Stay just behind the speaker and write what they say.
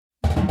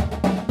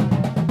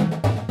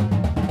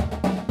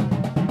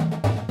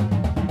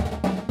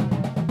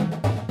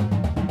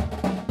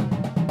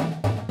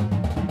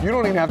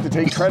don't even have to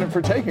take credit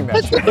for taking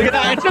that. Look at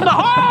that. It's in the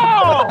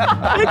hole!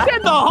 It's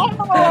in the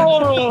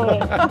hole!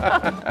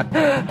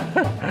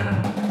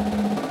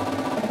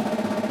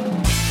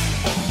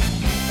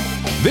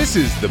 This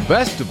is the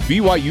best of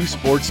BYU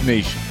Sports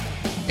Nation.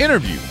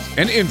 Interviews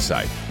and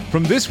insight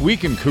from this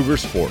week in Cougar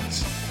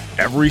sports.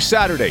 Every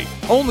Saturday,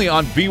 only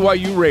on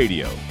BYU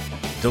Radio.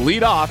 To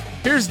lead off,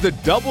 here's the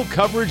double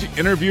coverage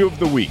interview of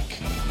the week.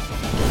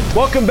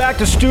 Welcome back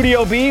to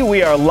Studio B.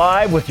 We are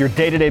live with your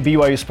day-to-day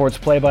BYU Sports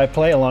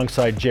play-by-play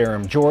alongside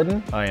Jarom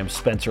Jordan. I am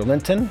Spencer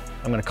Linton.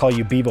 I'm going to call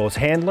you Bevo's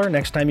handler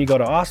next time you go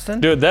to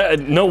Austin. Dude,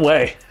 no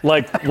way.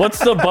 Like, what's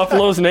the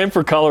Buffalo's name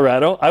for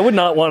Colorado? I would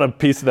not want a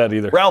piece of that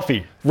either.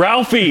 Ralphie.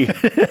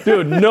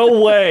 Dude,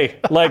 no way.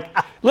 Like,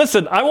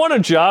 listen, I want a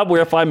job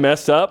where if I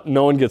mess up,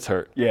 no one gets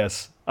hurt.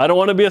 Yes. I don't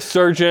want to be a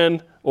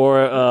surgeon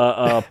or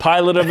a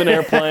pilot of an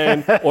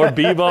airplane or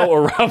Bevo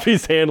or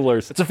Ralphie's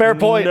handlers. It's a fair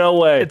point. No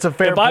way. It's a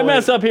fair point. point. If I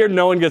mess up here,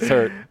 no one gets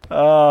hurt.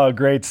 Oh,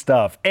 great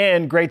stuff.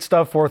 And great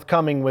stuff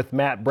forthcoming with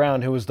Matt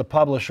Brown, who is the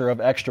publisher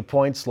of Extra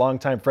Points,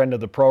 longtime friend of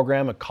the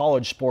program, a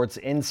college sports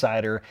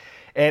insider.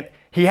 And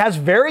he has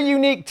very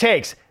unique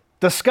takes.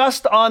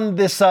 Discussed on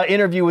this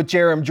interview with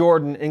Jarom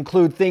Jordan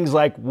include things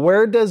like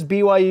where does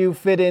BYU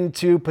fit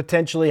into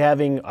potentially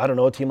having,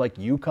 a team like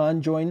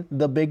UConn join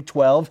the Big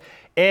 12?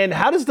 And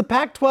how does the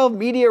Pac-12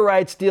 media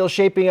rights deal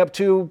shaping up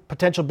to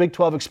potential Big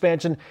 12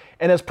 expansion?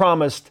 And as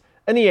promised,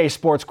 an EA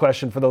Sports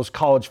question for those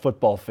college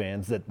football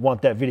fans that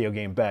want that video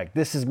game back.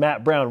 This is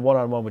Matt Brown,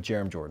 one-on-one with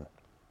Jarom Jordan.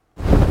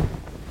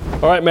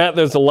 All right, Matt,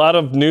 there's a lot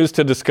of news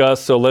to discuss,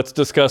 so let's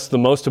discuss the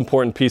most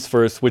important piece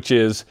first, which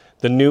is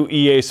the new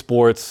EA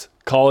Sports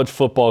college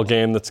football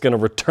game that's going to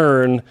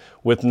return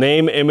with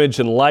name, image,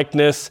 and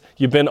likeness.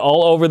 You've been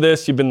all over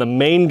this. You've been the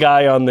main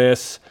guy on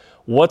this.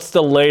 What's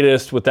the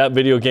latest with that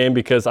video game?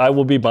 Because I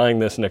will be buying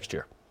this next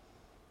year.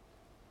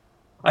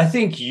 I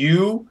think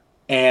you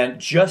and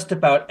just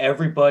about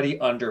everybody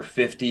under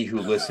 50 who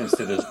listens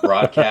to this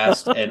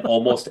broadcast and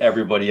almost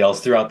everybody else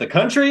throughout the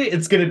country,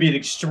 it's going to be an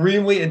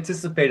extremely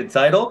anticipated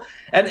title.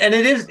 And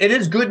it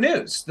is good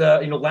news.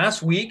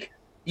 Last week,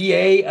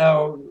 EA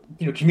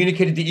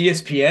communicated to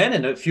ESPN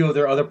and a few of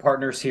their other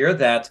partners here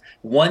that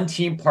One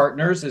Team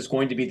Partners is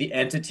going to be the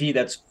entity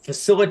that's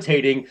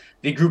facilitating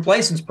the group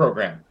license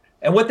program.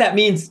 And what that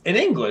means in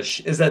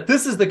English is that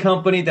this is the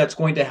company that's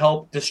going to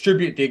help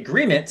distribute the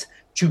agreement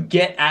to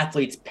get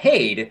athletes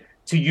paid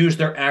to use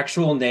their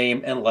actual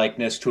name and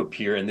likeness to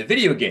appear in the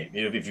video game.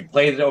 If you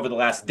played it over the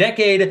last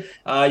decade,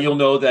 you'll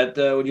know that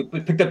when you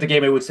picked up the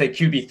game, it would say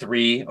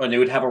QB3, and they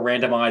would have a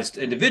randomized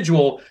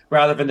individual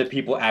rather than the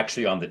people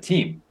actually on the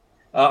team.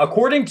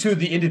 According to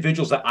the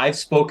individuals that I've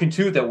spoken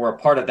to that were a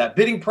part of that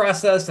bidding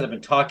process and have been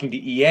talking to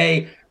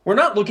EA, we're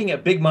not looking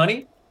at big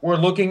money. We're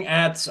looking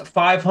at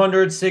 $500,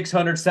 $600,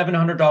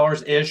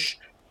 $700-ish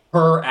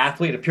per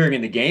athlete appearing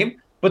in the game.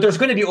 But there's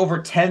going to be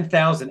over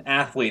 10,000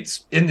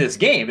 athletes in this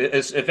game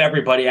if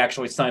everybody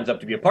actually signs up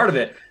to be a part of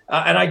it.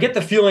 And I get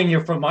the feeling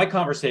here from my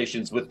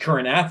conversations with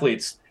current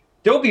athletes,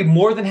 they'll be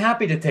more than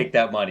happy to take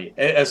that money.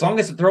 As long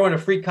as they throw in a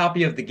free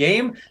copy of the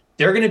game,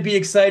 they're going to be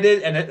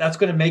excited, and that's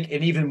going to make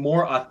an even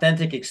more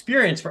authentic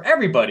experience for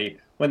everybody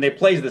when they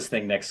play this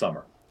thing next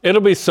summer. It'll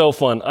be so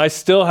fun. I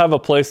still have a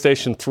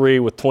PlayStation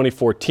 3 with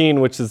 2014,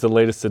 which is the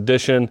latest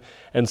edition,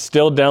 and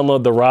still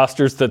download the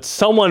rosters that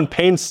someone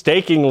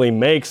painstakingly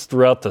makes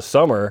throughout the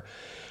summer.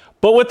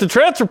 But with the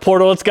transfer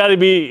portal, it's got to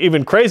be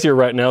even crazier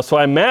right now. So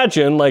I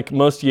imagine, like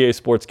most EA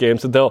Sports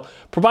games, that they'll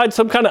provide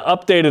some kind of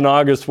update in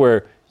August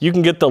where you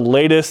can get the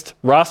latest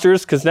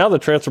rosters, because now the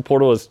transfer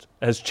portal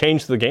has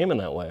changed the game in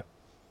that way.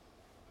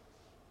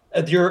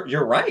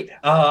 You're right.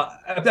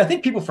 I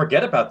think people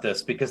forget about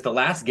this because the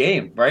last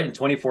game, right, in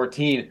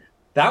 2014,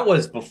 that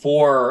was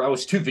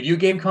 2 video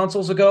game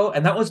consoles ago,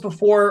 and that was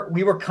before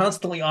we were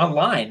constantly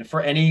online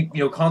for any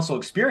console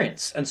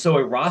experience. And so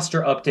a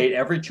roster update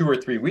every 2 or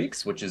 3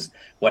 weeks, which is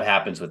what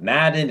happens with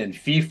Madden and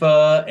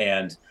FIFA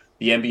and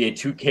the NBA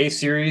 2K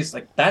series,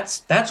 like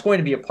that's going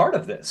to be a part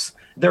of this.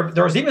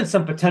 There's even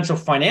some potential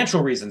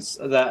financial reasons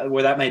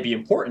where that may be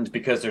important,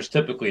 because there's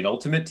typically an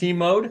ultimate team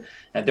mode,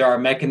 and there are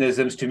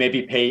mechanisms to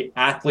maybe pay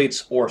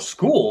athletes or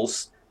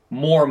schools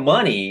more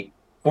money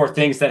for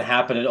things that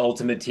happen in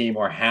Ultimate Team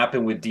or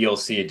happen with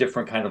DLC, a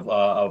different kind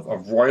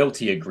of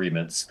royalty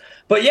agreements.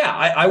 But yeah,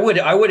 I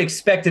would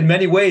expect in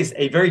many ways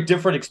a very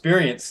different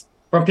experience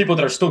from people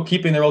that are still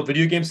keeping their old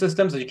video game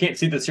systems. You can't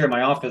see this here in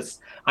my office.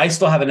 I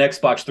still have an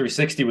Xbox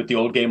 360 with the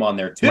old game on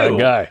there too. My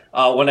guy.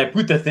 When I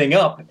boot the thing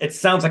up, it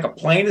sounds like a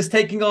plane is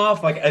taking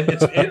off. Like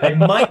it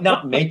might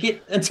not make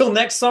it until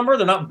next summer.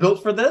 They're not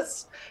built for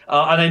this.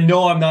 And I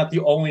know I'm not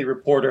the only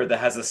reporter that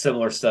has a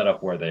similar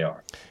setup where they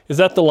are. Is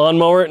that the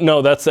lawnmower?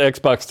 No, that's the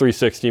Xbox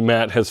 360.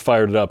 Matt has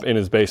fired it up in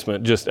his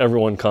basement. Just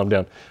everyone calm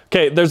down.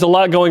 Okay, there's a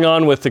lot going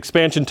on with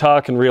expansion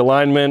talk and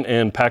realignment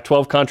and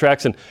Pac-12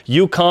 contracts and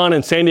UConn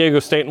and San Diego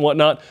State and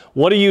whatnot.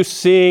 What are you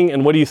seeing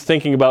and what are you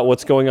thinking about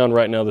what's going on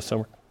right now this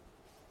summer?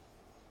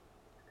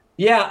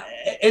 Yeah,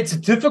 it's a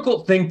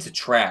difficult thing to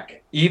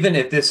track, even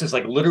if this is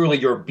like literally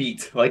your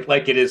beat, like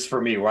it is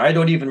for me, where I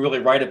don't even really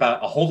write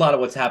about a whole lot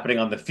of what's happening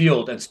on the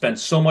field and spend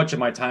so much of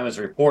my time as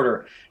a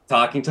reporter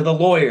talking to the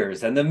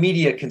lawyers and the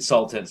media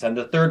consultants and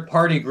the third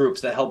party groups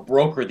that help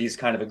broker these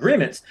kind of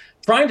agreements,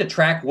 trying to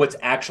track what's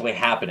actually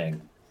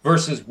happening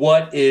versus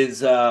what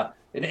is an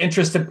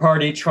interested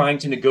party trying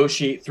to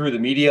negotiate through the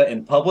media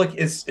in public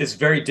is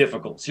very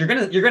difficult. So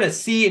you're gonna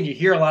see and you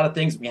hear a lot of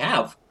things we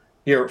have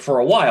here for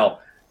a while.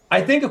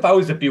 I think if I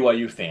was a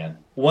BYU fan,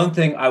 one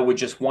thing I would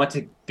just want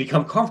to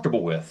become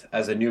comfortable with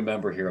as a new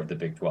member here of the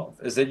Big 12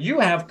 is that you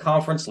have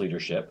conference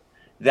leadership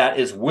that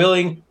is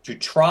willing to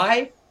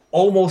try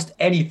almost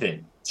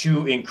anything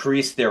to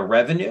increase their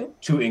revenue,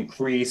 to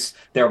increase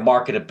their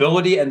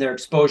marketability and their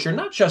exposure,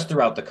 not just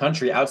throughout the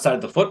country, outside of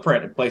the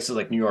footprint in places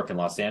like New York and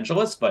Los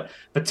Angeles, but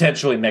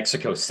potentially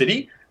Mexico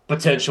City,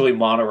 potentially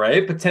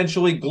Monterey,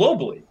 potentially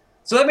globally.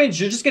 So that means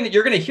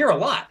you're gonna hear a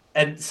lot,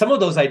 and some of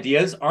those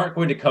ideas aren't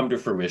going to come to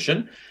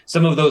fruition.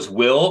 Some of those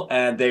will,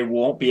 and they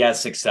won't be as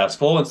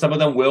successful, and some of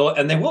them will,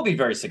 and they will be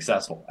very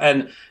successful.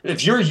 And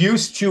if you're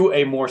used to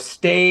a more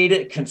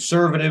staid,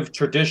 conservative,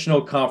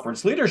 traditional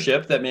conference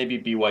leadership that maybe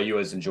BYU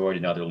has enjoyed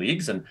in other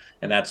leagues, and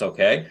that's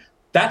okay.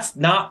 That's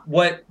not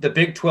what the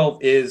Big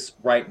 12 is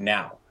right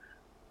now.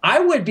 I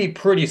would be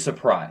pretty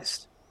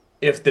surprised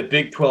if the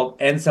Big 12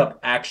 ends up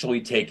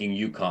actually taking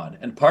UConn.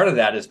 And part of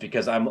that is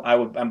because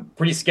I'm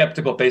pretty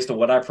skeptical based on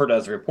what I've heard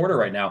as a reporter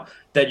right now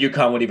that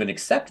UConn would even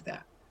accept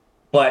that.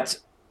 But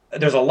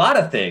there's a lot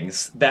of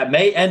things that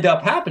may end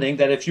up happening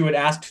that if you had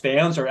asked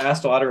fans or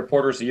asked a lot of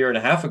reporters a year and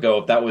a half ago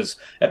if that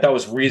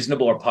was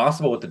reasonable or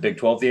possible with the Big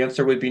 12, the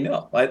answer would be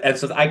no. And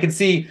so I can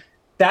see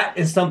that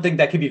is something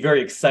that could be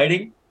very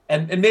exciting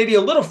and maybe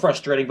a little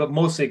frustrating, but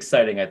mostly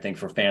exciting, I think,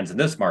 for fans in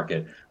this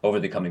market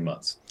over the coming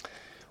months.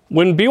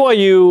 When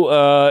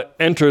BYU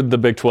entered the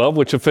Big 12,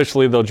 which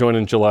officially they'll join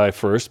in July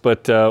 1st,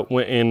 but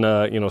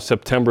in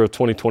September of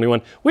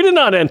 2021, we did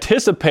not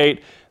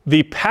anticipate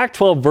the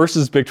Pac-12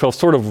 versus Big 12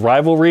 sort of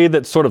rivalry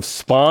that sort of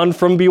spawned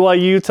from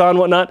BYU, Utah, and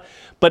whatnot.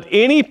 But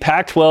any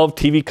Pac-12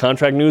 TV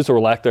contract news or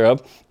lack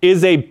thereof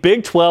is a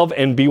Big 12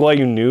 and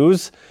BYU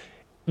news,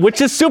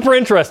 which is super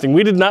interesting.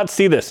 We did not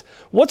see this.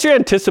 What's your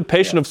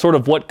anticipation of sort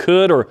of what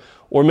could or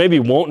maybe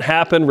won't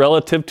happen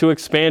relative to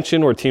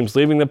expansion or teams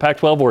leaving the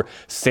Pac-12 or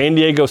San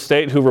Diego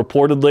State, who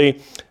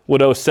reportedly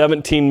would owe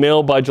 $17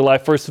 million by July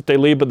 1st if they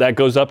leave, but that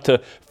goes up to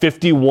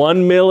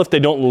 $51 million if they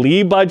don't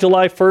leave by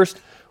July 1st?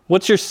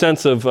 What's your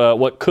sense of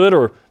what could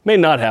or may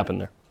not happen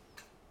there?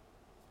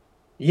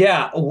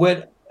 Yeah,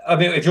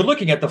 if you're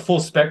looking at the full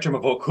spectrum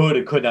of what could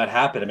and could not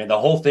happen, I mean, the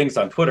whole thing's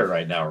on Twitter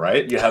right now,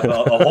 right? You have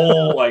a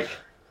whole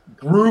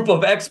group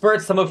of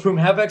experts, some of whom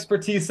have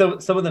expertise, so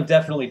some of them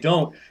definitely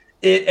don't.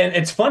 And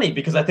it's funny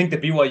because I think the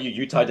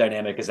BYU-Utah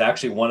dynamic is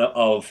actually one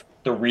of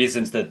the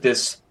reasons that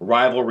this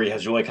rivalry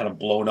has really kind of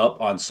blown up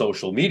on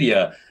social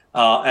media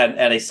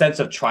and a sense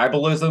of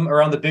tribalism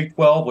around the Big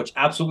 12, which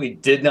absolutely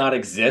did not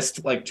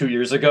exist like 2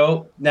 years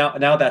ago.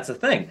 Now that's a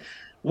thing.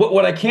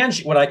 What I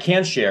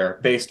can share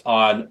based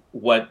on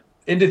what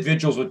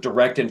individuals with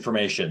direct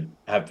information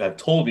have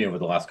told me over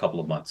the last couple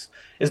of months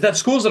is that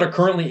schools that are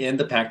currently in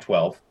the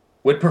Pac-12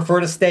 would prefer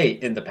to stay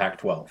in the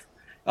Pac-12.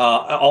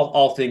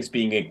 All things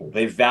being equal,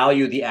 they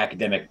value the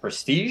academic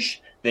prestige.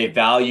 They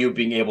value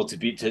being able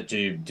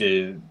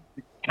to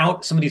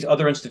count some of these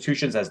other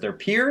institutions as their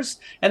peers,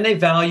 and they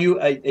value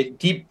a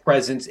deep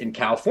presence in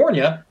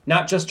California,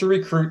 not just to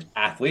recruit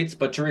athletes,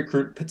 but to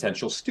recruit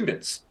potential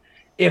students.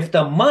 If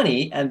the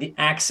money and the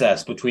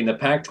access between the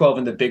Pac-12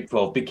 and the Big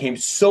 12 became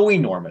so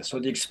enormous, or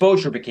the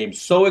exposure became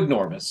so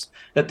enormous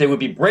that they would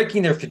be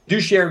breaking their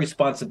fiduciary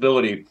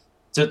responsibility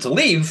to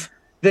leave,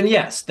 then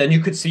yes, then you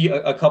could see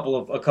a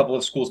couple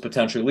of schools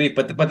potentially leave.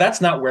 But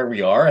that's not where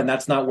we are, and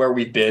that's not where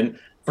we've been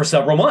for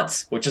several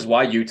months, which is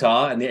why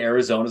Utah and the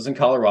Arizonas and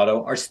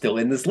Colorado are still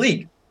in this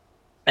league.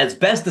 As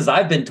best as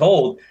I've been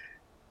told,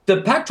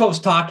 the Pac-12 is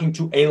talking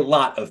to a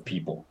lot of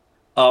people,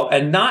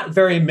 and not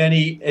very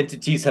many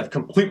entities have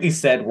completely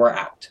said we're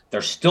out.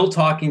 They're still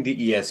talking to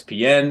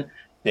ESPN.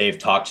 They've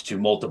talked to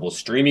multiple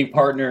streaming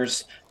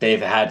partners.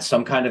 They've had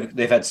some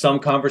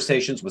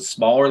conversations with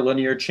smaller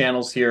linear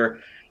channels here.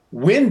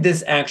 When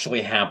this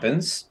actually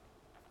happens,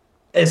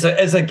 is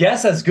a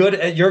guess as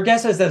good. Your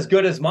guess is as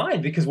good as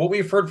mine, because what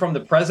we've heard from the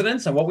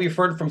presidents and what we've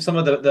heard from some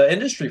of the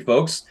industry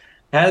folks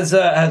have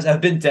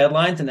been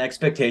deadlines and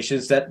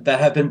expectations that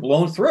have been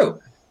blown through.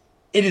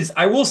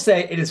 I will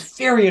say, it is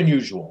very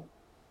unusual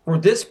for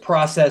this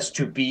process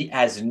to be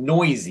as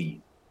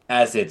noisy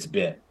as it's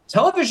been.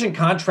 Television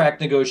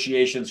contract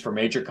negotiations for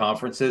major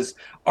conferences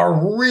are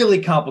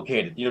really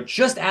complicated.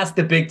 Just ask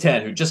the Big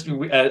Ten, who just,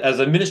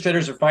 as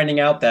administrators are finding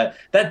out that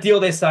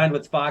deal they signed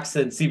with Fox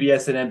and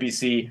CBS and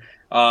NBC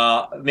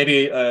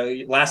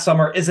maybe last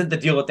summer isn't the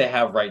deal that they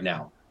have right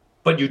now.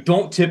 But you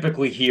don't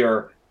typically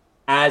hear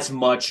as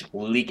much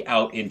leak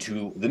out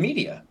into the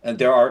media. And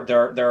there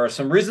are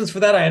some reasons for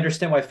that. I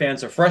understand why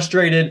fans are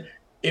frustrated.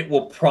 It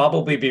will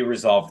probably be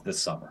resolved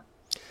this summer.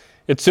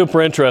 It's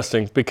super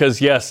interesting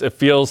because, yes, it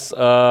feels,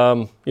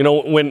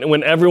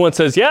 when everyone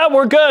says, yeah,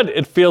 we're good,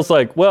 it feels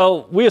like,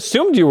 well, we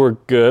assumed you were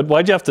good.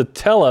 Why'd you have to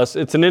tell us?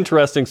 It's an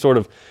interesting sort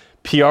of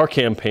PR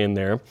campaign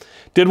there.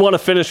 Did want to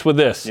finish with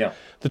this. Yeah.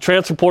 The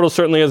transfer portal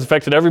certainly has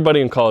affected everybody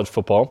in college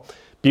football.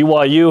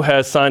 BYU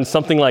has signed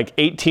something like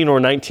 18 or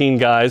 19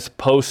 guys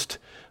post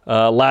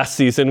last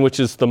season,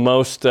 which is the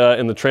most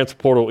in the transfer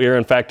portal era.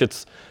 In fact,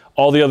 it's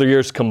all the other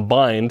years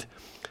combined.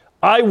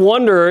 I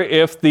wonder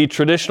if the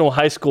traditional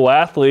high school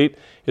athlete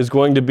is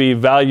going to be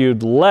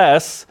valued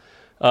less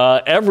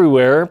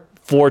everywhere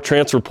for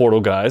transfer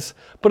portal guys,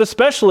 but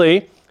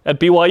especially at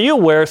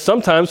BYU, where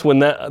sometimes when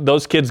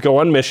those kids go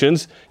on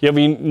missions, you have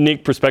a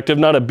unique perspective,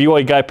 not a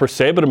BYU guy per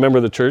se, but a member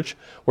of the church,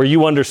 where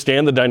you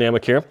understand the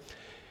dynamic here.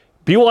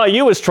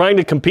 BYU is trying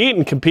to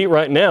compete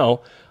right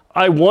now.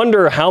 I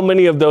wonder how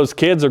many of those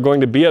kids are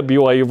going to be at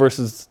BYU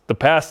versus the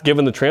past,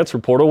 given the transfer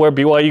portal, where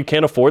BYU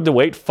can't afford to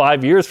wait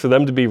 5 years for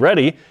them to be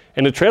ready,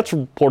 and a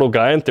transfer portal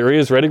guy, in theory,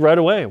 is ready right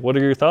away. What are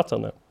your thoughts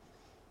on that?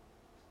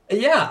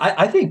 Yeah,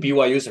 I think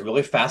BYU is a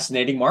really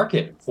fascinating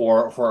market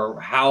for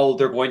how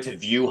they're going to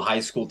view high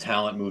school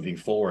talent moving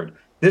forward.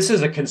 This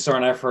is a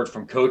concern I've heard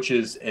from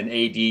coaches and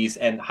ADs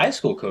and high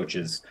school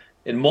coaches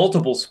in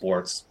multiple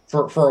sports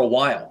for a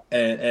while.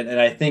 And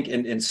I think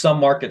in some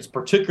markets,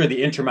 particularly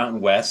the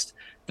Intermountain West,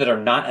 that are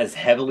not as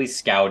heavily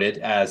scouted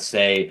as,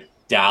 say,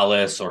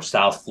 Dallas or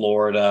South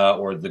Florida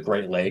or the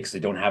Great Lakes. They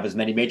don't have as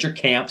many major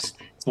camps.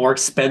 It's more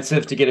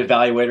expensive to get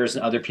evaluators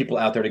and other people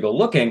out there to go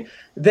looking.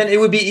 Then it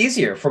would be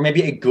easier for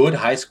maybe a good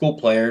high school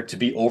player to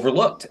be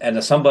overlooked. And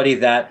as somebody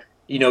that,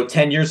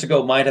 10 years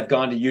ago might have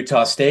gone to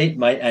Utah State,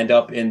 might end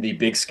up in the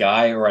Big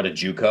Sky or at a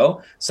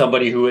JUCO.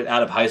 Somebody who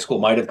out of high school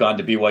might have gone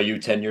to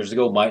BYU 10 years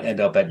ago might end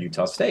up at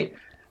Utah State.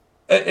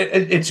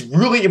 It's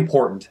really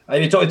important.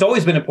 It's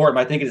always been important,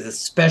 but I think it is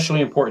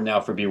especially important now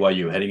for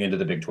BYU heading into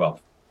the Big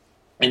 12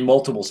 in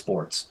multiple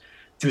sports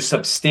to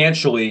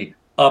substantially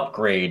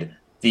upgrade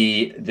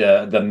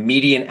the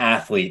median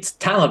athletes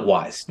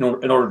talent-wise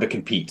in order to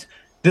compete.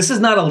 This is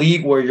not a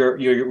league where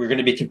you're going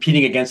to be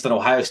competing against an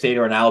Ohio State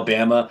or an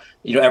Alabama,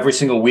 every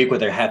single week where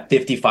they have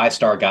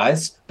 55-star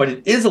guys. But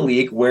it is a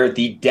league where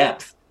the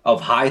depth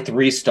of high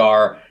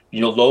 3-star,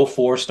 low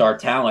 4-star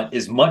talent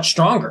is much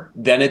stronger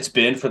than it's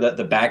been for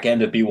the back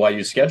end of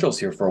BYU schedules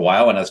here for a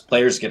while. And as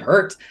players get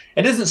hurt,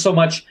 it isn't so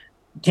much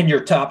can your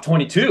top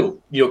 22,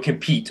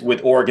 compete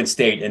with Oregon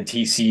State and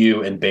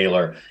TCU and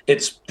Baylor.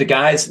 It's the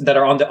guys that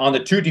are on the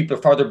two deep or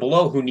farther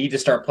below who need to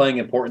start playing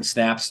important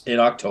snaps in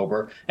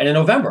October and in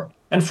November.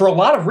 And for a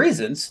lot of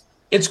reasons,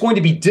 it's going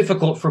to be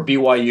difficult for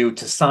BYU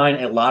to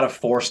sign a lot of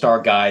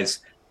 4-star guys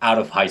out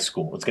of high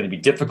school. It's going to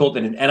be difficult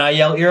in an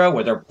NIL era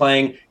where they're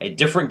playing a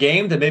different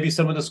game than maybe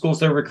some of the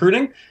schools they're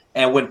recruiting.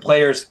 And when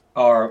players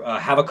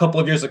have a couple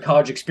of years of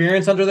college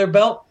experience under their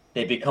belt,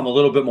 they become a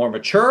little bit more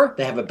mature.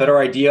 They have a better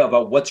idea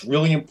about what's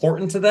really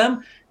important to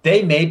them.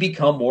 They may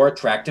become more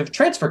attractive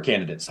transfer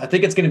candidates. I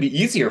think it's going to be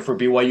easier for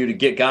BYU to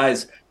get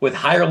guys with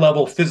higher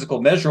level physical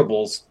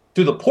measurables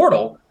through the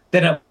portal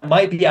than it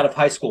might be out of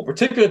high school,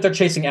 particularly if they're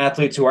chasing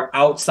athletes who are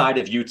outside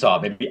of Utah,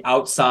 maybe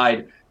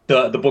outside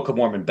the Book of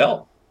Mormon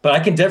belt. But I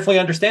can definitely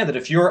understand that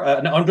if you're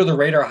an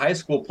under-the-radar high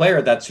school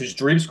player whose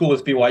dream school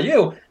is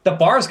BYU, the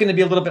bar is going to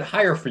be a little bit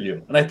higher for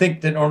you. And I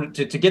think that in order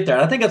to get there,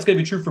 and I think that's going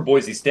to be true for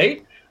Boise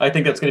State. I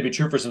think that's going to be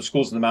true for some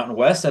schools in the Mountain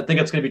West. I think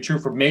it's going to be true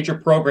for major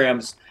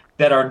programs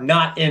that are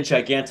not in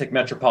gigantic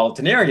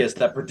metropolitan areas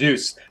that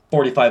produce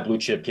 45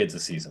 blue-chip kids a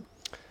season.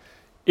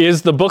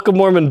 Is the Book of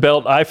Mormon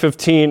belt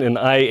I-15 and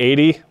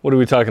I-80? What are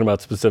we talking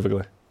about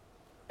specifically?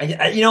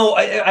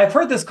 I've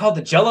heard this called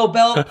the Jello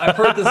Belt. I've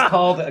heard this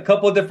called a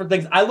couple of different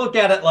things. I look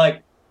at it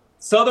like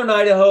southern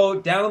Idaho,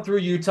 down through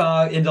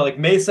Utah, into like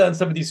Mesa and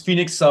some of these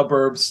Phoenix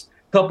suburbs,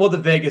 a couple of the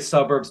Vegas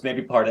suburbs,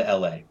 maybe part of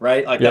LA,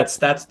 right? Like Yep.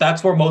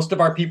 that's where most of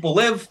our people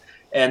live,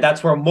 and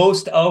that's where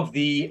most of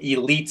the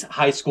elite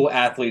high school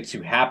athletes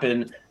who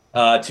happen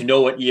to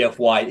know what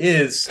EFY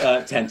is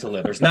tend to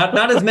live. There's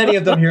not as many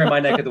of them here in my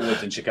neck of the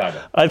woods in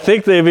Chicago. I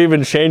think they've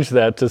even changed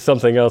that to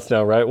something else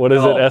now, right? What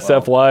is it,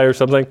 SFY or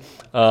something?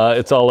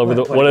 It's all over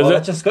what is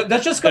it?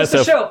 That just goes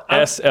to show.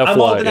 SFY,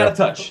 I'm old and out of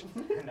touch.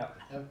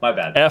 My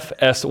bad.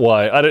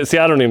 FSY. I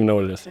don't even know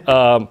what it is.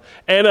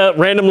 And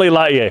randomly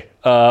Laie,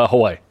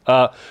 Hawaii.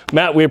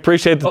 Matt, we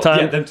appreciate the time.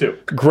 Yeah, them too.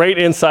 Great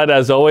insight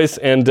as always,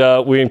 and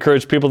we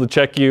encourage people to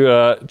check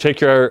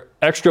your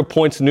Extra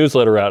Points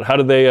newsletter out. How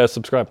do they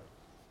subscribe?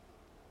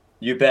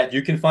 You bet.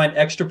 You can find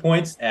Extra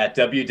Points at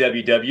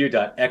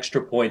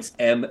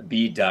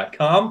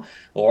www.extrapointsmb.com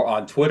or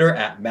on Twitter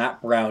at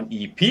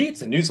MattBrownEP.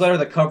 It's a newsletter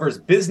that covers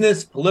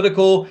business,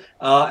 political,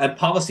 and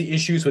policy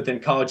issues within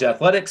college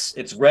athletics.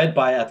 It's read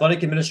by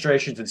athletic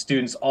administrations and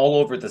students all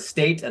over the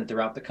state and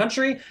throughout the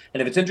country.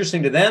 And if it's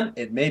interesting to them,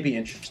 it may be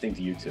interesting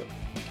to you too.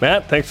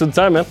 Matt, thanks for the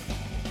time, man.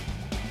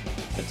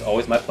 It's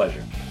always my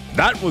pleasure.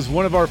 That was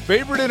one of our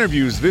favorite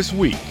interviews this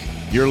week.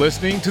 You're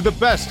listening to the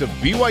best of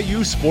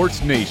BYU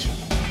Sports Nation.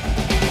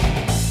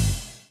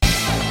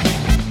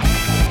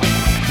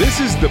 This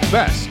is the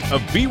best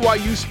of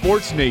BYU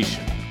Sports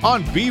Nation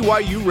on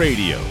BYU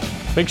Radio.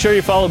 Make sure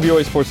you follow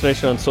BYU Sports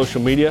Nation on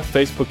social media,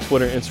 Facebook,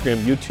 Twitter, Instagram,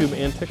 YouTube,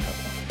 and TikTok.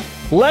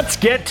 Let's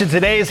get to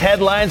today's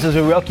headlines as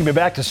we welcome you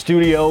back to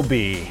Studio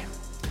B.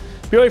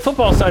 BYU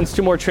football signs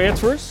 2 more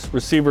transfers.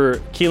 Receiver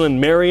Keelan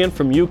Marion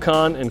from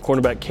UConn and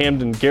cornerback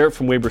Camden Garrett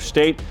from Weber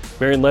State.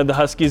 Marion led the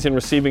Huskies in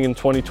receiving in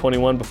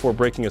 2021 before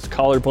breaking his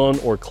collarbone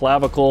or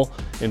clavicle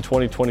in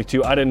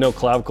 2022. I didn't know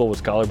clavicle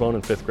was collarbone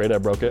in 5th grade. I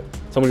broke it.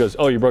 Someone goes,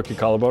 "Oh, you broke your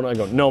collarbone?" I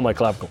go, "No, my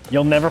clavicle."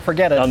 You'll never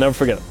forget it. I'll never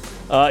forget it.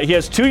 He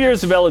has 2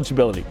 years of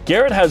eligibility.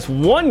 Garrett has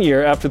 1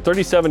 year after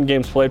 37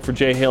 games played for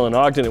Jay Hale and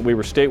Ogden at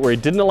Weber State, where he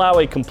didn't allow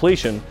a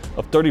completion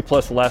of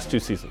 30-plus the last 2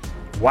 seasons.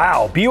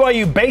 Wow,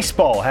 BYU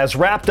baseball has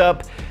wrapped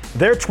up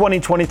their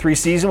 2023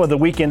 season with a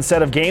weekend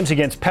set of games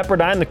against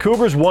Pepperdine. The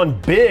Cougars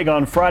won big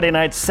on Friday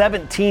night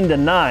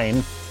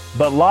 17-9,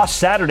 but lost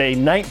Saturday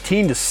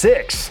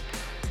 19-6.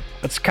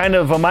 That's kind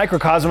of a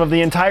microcosm of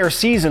the entire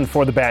season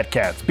for the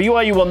Batcats.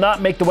 BYU will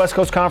not make the West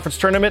Coast Conference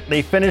Tournament.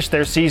 They finished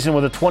their season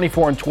with a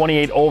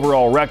 24-28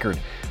 overall record.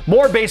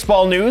 More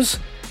baseball news,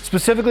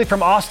 specifically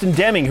from Austin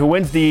Deming, who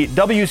wins the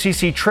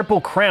WCC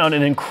Triple Crown,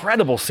 an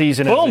incredible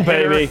season. Boom,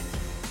 baby.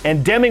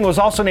 And Deming was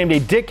also named a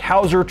Dick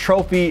Hauser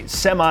Trophy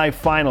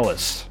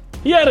semi-finalist.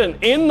 He had an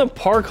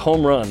in-the-park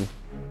home run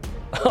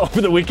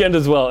over the weekend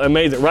as well.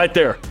 Amazing. Right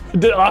there.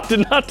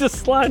 Opted not to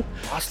slide.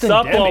 Austin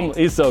Softball, Deming.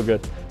 he's so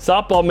good.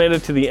 Softball made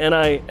it to the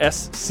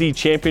NISC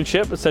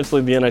Championship,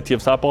 essentially the NIT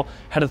of softball.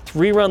 Had a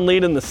 3-run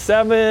lead in the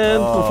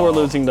 7th before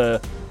losing to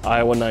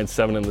Iowa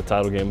 9-7 in the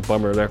title game.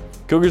 Bummer there.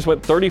 Cougars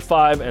went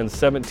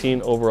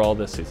 35-17 overall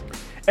this season.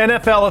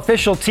 NFL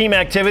official team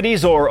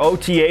activities, or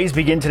OTAs,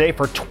 begin today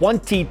for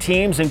 20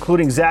 teams,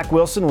 including Zach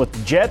Wilson with the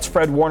Jets,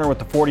 Fred Warner with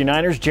the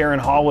 49ers, Jaron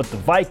Hall with the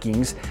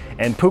Vikings,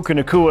 and Puka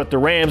Nacua with the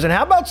Rams. And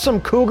how about some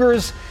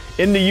Cougars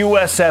in the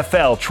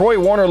USFL? Troy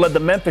Warner led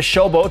the Memphis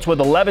Showboats with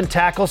 11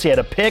 tackles. He had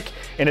a pick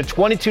in a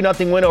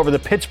 22-0 win over the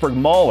Pittsburgh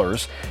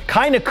Maulers.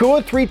 Kai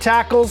Nacua, 3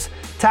 tackles,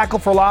 tackle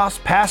for loss,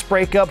 pass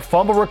breakup,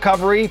 fumble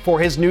recovery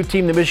for his new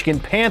team, the Michigan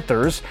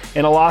Panthers,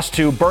 in a loss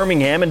to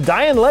Birmingham. And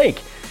Diane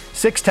Lake,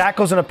 6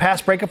 tackles and a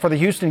pass breakup for the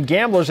Houston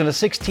Gamblers in a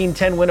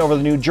 16-10 win over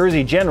the New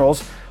Jersey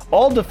Generals.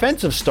 All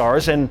defensive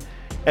stars, and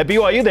at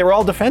BYU, they were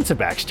all defensive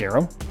backs,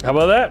 Jarom. How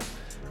about that?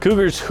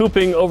 Cougars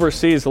hooping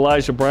overseas.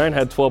 Elijah Bryan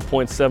had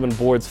 12.7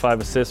 boards,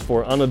 5 assists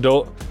for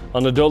Anadolu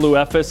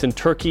Efes in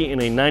Turkey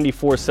in a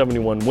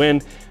 94-71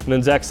 win. And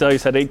then Zach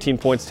Sellius had 18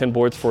 points, 10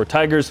 boards for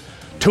Tigers.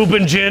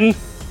 Tubingen,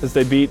 as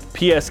they beat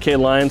PSK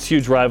Lions,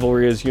 huge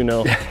rivalry as you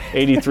know,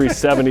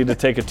 83-70 to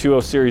take a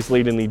 2-0 series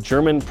lead in the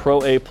German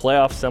Pro A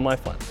playoff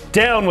semifinal.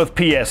 Down with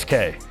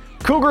PSK.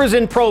 Cougars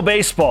in pro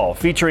baseball,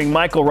 featuring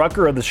Michael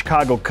Rucker of the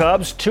Chicago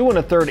Cubs. 2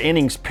 1/3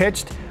 innings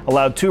pitched,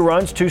 allowed 2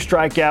 runs, 2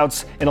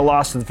 strikeouts in a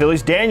loss to the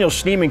Phillies. Daniel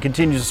Schneemann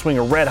continues to swing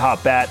a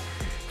red-hot bat.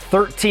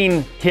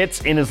 13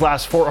 hits in his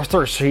last 4,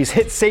 so he's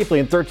hit safely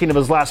in 13 of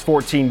his last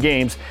 14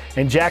 games.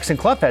 And Jackson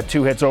Clough had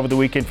 2 hits over the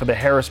weekend for the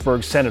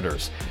Harrisburg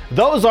Senators.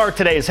 Those are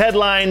today's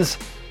headlines.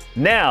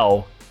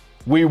 Now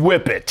we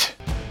whip it.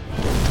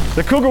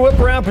 The Cougar Whip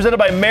Around, presented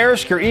by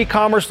Maersk, your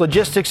e-commerce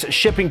logistics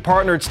shipping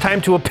partner. It's time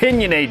to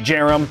opinionate,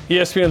 Jarom.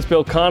 ESPN's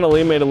Bill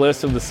Connolly made a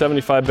list of the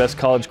 75 best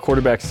college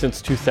quarterbacks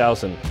since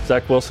 2000.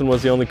 Zach Wilson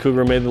was the only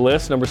Cougar who made the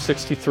list, number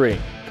 63.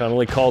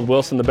 Connolly called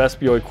Wilson the best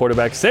BYU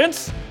quarterback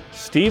since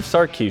Steve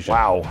Sarkisian.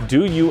 Wow.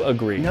 Do you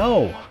agree?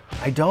 No,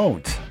 I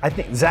don't. I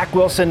think Zach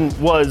Wilson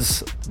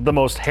was the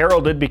most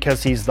heralded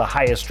because he's the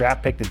highest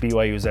draft pick that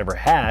BYU's ever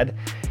had.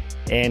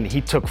 And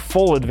he took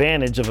full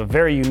advantage of a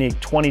very unique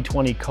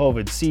 2020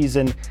 COVID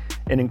season.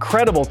 An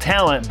incredible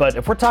talent, but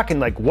if we're talking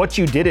like what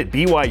you did at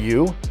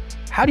BYU,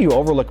 how do you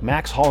overlook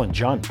Max Hall and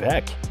John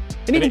Beck?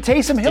 And even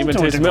Taysom Hill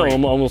to a degree.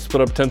 Almost put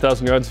up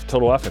 10,000 yards of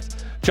total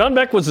offense. John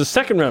Beck was a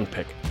second-round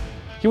pick.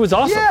 He was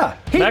awesome. Yeah,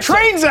 he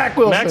trained Zach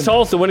Wilson. Max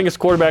Hall's the winningest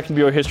quarterback in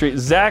BYU history.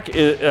 Zach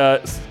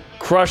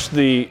crushed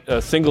the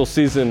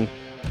single-season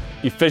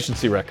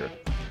efficiency record.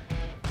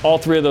 All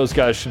 3 of those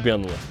guys should be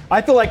on the list.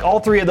 I feel like all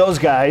 3 of those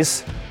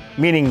guys,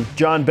 meaning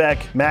John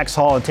Beck, Max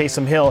Hall, and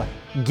Taysom Hill,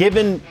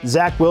 given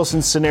Zach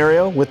Wilson's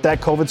scenario with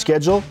that COVID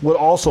schedule, would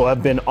also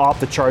have been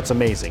off the charts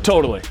amazing.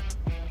 Totally.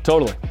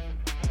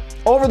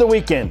 Over the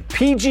weekend,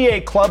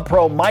 PGA Club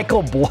Pro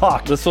Michael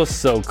Block. This was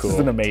so cool. This is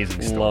an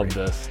amazing story. Love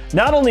this.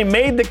 Not only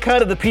made the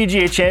cut of the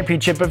PGA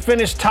Championship, but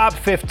finished top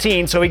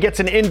 15, so he gets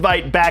an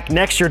invite back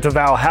next year to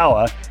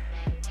Valhalla.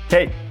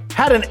 Hey,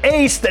 had an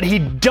ace that he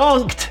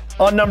dunked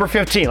on number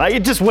 15. Like,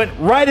 it just went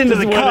right into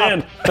the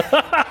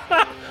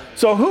cup.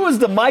 So who is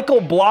the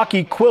Michael Block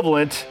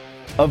equivalent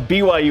of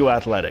BYU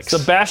athletics?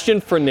 Sebastian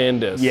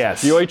Fernandez.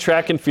 Yes. BYU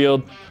track and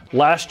field.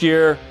 Last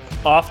year,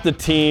 off the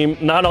team,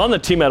 not on the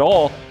team at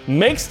all,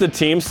 makes the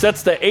team,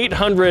 sets the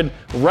 800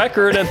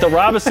 record at the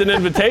Robinson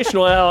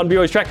Invitational on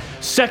BYU's track.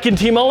 Second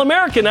team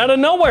All-American out of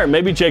nowhere.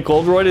 Maybe Jake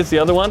Oldroyd is the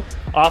other one.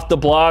 Off the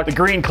block. The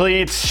green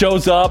cleats.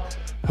 Shows up.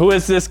 Who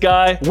is this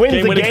guy?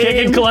 Wins the game.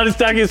 Kick in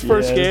Kaleidostaki's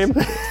first game.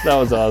 That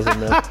was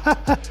awesome, man.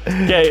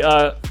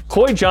 Okay,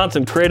 Coy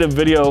Johnson, creative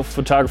video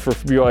photographer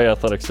for BYU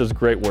Athletics, does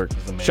great work.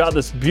 Shot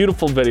this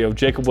beautiful video of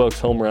Jacob Wilkes'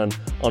 home run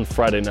on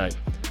Friday night.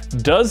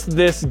 Does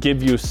this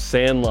give you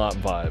Sandlot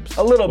vibes?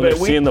 A little bit.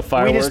 Seeing the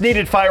fireworks? We just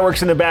needed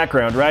fireworks in the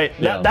background, right?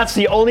 Yeah. That's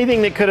the only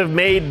thing that could have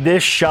made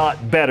this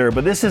shot better,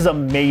 but this is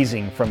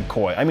amazing from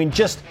Coy. I mean,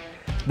 just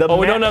the...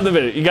 we don't have the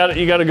video. You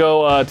got to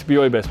go to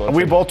BYU Baseball.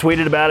 We both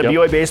tweeted about it. Yep.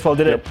 BYU Baseball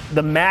did Yep. it.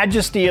 The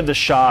majesty of the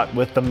shot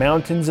with the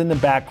mountains in the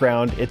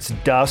background. It's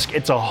dusk.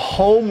 It's a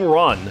home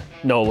run,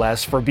 no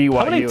less, for BYU.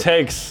 How many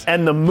takes?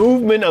 And the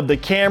movement of the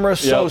camera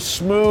so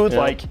smooth. Yep.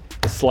 Like,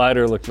 the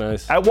slider looked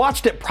nice. I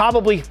watched it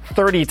probably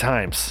 30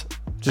 times.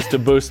 Just to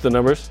boost the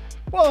numbers?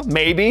 Well,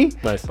 maybe.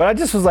 Nice. But I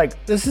just was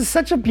like, this is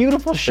such a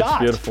beautiful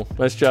shot. It's beautiful.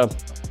 Nice job.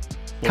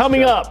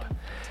 Coming up,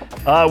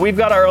 we've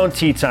got our own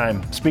tea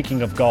time.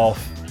 Speaking of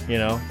golf,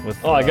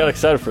 with I got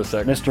excited for a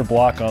second. Mr.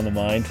 Block on the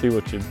mind. See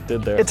what you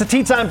did there. It's a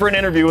tea time for an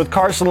interview with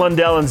Carson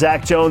Lundell and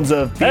Zach Jones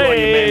of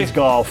BYU Men's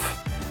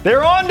Golf.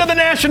 They're on to the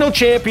national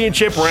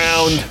championship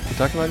round. We're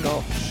talking about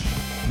golf.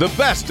 The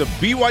best of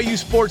BYU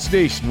Sports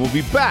Nation will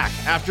be back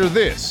after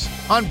this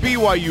on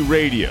BYU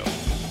Radio.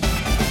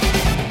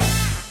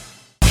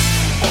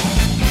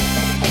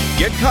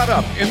 Get caught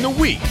up in the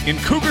week in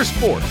Cougar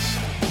Sports.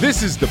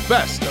 This is the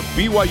best of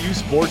BYU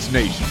Sports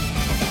Nation.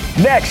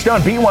 Next on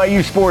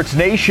BYU Sports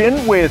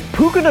Nation, with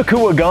Puka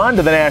Nacua gone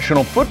to the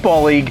National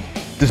Football League,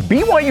 does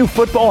BYU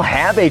football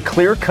have a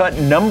clear-cut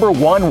number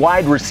one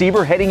wide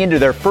receiver heading into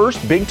their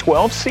first Big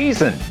 12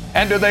 season?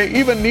 And do they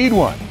even need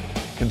one,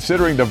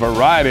 considering the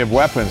variety of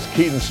weapons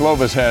Keaton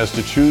Slovis has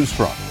to choose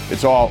from?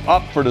 It's all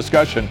up for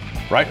discussion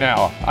right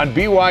now on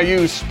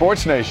BYU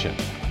Sports Nation.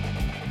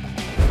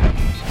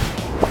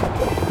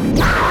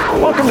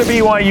 Welcome to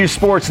BYU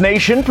Sports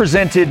Nation,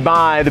 presented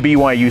by the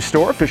BYU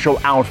Store, official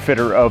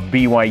outfitter of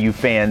BYU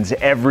fans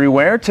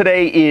everywhere.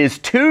 Today is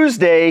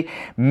Tuesday,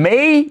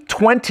 May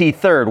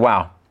 23rd.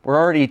 Wow, we're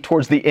already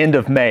towards the end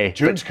of May.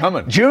 June's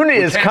coming. June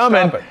is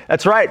coming. Stop it.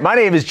 That's right. My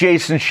name is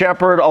Jason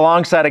Shepard,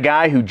 alongside a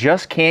guy who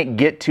just can't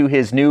get to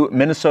his new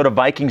Minnesota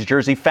Vikings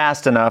jersey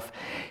fast enough.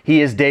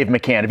 He is Dave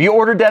McCann. Have you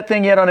ordered that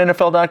thing yet on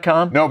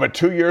NFL.com? No, but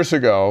 2 years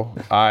ago,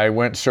 I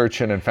went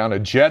searching and found a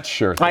Jets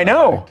shirt. I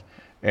know.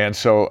 And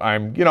so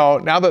I'm,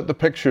 now that the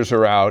pictures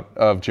are out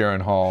of Jaron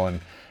Hall, and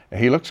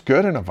he looks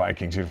good in a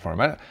Vikings uniform.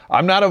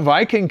 I'm not a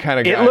Viking kind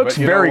of guy. It looks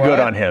but very good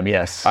on him,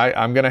 yes.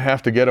 I'm going to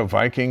have to get a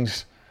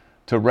Vikings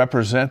to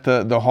represent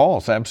the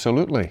Halls,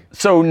 absolutely.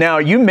 So now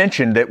you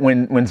mentioned that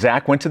when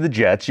Zach went to the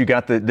Jets, you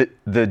got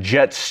the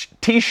Jets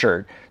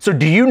T-shirt. So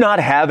do you not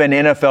have an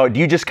NFL? Do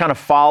you just kind of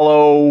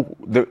follow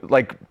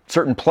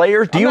certain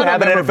players? Do you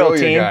have an NFL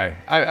team?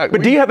 Guy.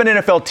 Do you have an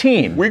NFL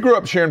team? We grew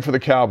up cheering for the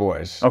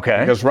Cowboys. Okay.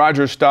 Because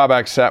Roger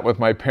Staubach sat with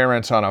my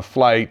parents on a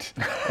flight,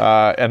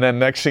 and then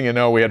next thing you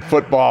know, we had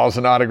footballs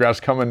and autographs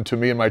coming to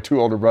me and my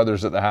two older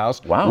brothers at the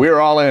house. Wow. We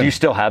were all in. Do you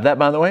still have that,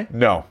 by the way?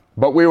 No.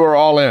 But we were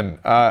all in.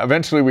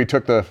 Eventually, we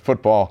took the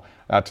football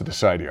out to the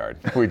side yard.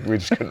 We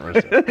just couldn't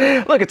resist.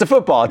 Look, it's a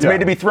football. It's made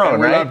to be thrown,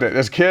 and right? We loved it.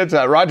 As kids,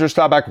 Roger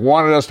Staubach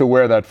wanted us to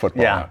wear that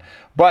football out.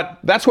 But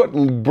that's what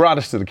brought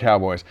us to the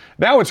Cowboys.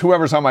 Now it's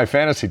whoever's on my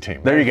fantasy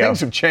team. There you go.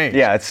 Things have changed.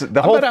 Yeah, it's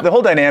the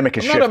whole dynamic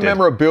has shifted. I'm not a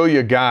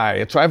memorabilia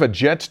guy. So I have a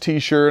Jets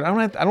T-shirt.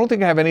 I don't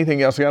think I have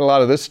anything else. I got a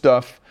lot of this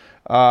stuff.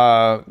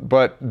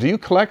 But do you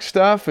collect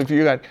stuff? If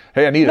you got,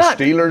 hey, I need a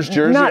Steelers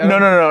jersey.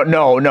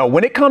 No.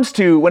 When it comes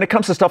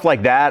to stuff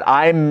like that,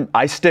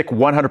 I stick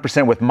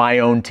 100% with my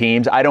own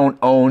teams. I don't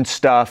own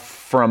stuff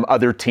from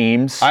other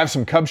teams. I have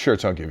some Cubs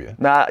shirts I'll give you.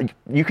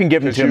 You can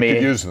give them to me. You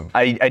could use them.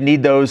 I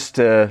need those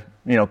to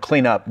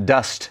clean up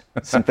dust,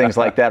 some things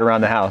like that around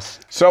the house.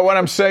 So what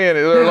I'm saying,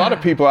 there are a lot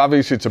of people.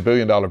 Obviously, it's $1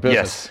 billion business.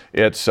 Yes.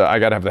 It's I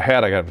got to have the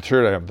hat, I got to have the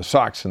shirt, I have the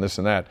socks, and this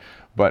and that.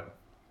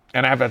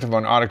 And I have to have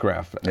an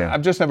autograph. Yeah.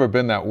 I've just never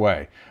been that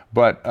way.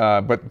 But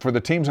for the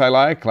teams I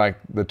like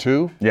the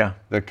two,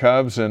 the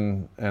Cubs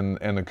and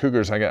the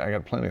Cougars, I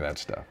got plenty of that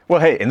stuff.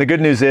 Well, hey, and the good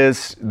news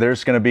is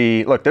there's going to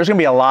be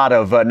a lot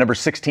of number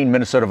 16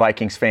 Minnesota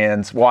Vikings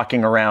fans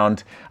walking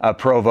around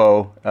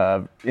Provo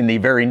in the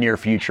very near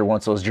future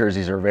once those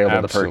jerseys are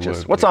available to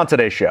purchase. What's on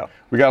today's show?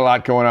 We got a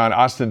lot going on.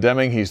 Austin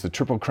Deming, he's the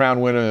Triple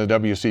Crown winner in the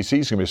WCC.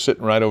 He's going to be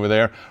sitting right over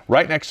there,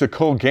 right next to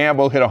Cole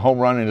Gamble, hit a home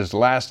run in his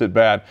last at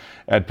bat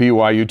at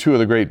BYU. Two of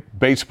the great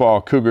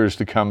baseball Cougars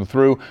to come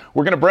through.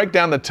 We're going to break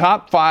down the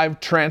top 5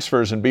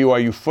 transfers in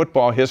BYU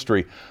football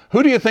history.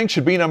 Who do you think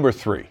should be number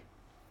 3?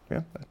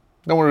 Yeah.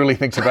 No one really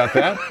thinks about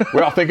that.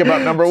 We all think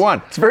about number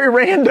 1. It's very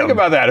random. Think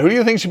about that. Who do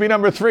you think should be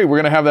number 3? We're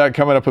going to have that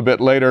coming up a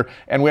bit later.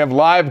 And we have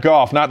live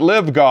golf, not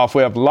live golf.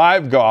 We have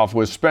live golf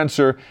with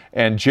Spencer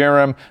and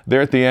Jarom.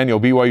 They're at the annual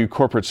BYU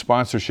Corporate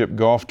Sponsorship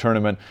Golf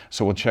Tournament.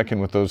 So we'll check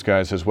in with those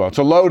guys as well. It's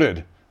a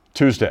loaded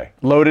Tuesday.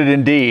 Loaded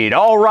indeed.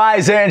 All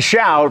rise and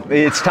shout.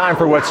 It's time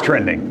for What's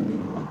Trending.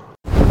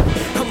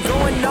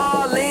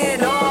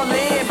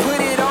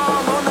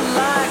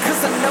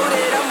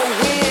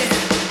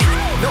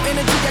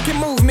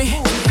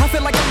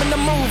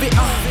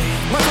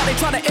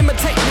 Trying to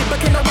imitate me, but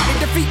can nobody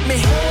defeat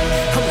me.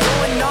 I'm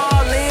going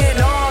all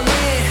in, all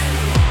in.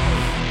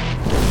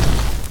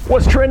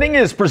 What's Trending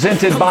is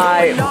presented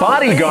by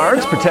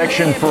Bodyguards,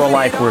 protection for a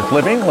life worth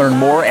living. Learn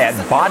more at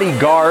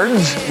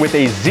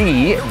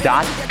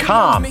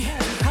bodyguardswithaz.com.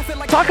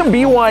 Talking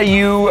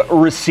BYU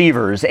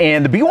receivers,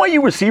 and the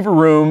BYU receiver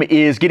room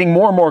is getting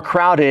more and more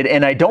crowded,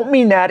 and I don't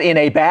mean that in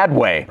a bad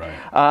way.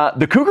 Right.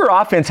 The Cougar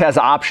offense has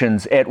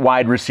options at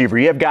wide receiver.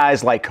 You have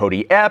guys like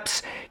Cody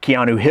Epps,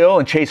 Keanu Hill,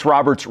 and Chase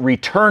Roberts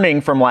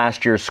returning from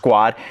last year's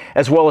squad,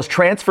 as well as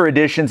transfer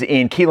additions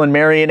in Keelan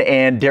Marion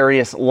and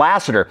Darius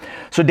Lassiter.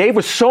 So, Dave,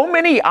 with so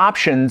many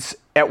options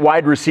at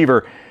wide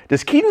receiver,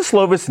 does Kedon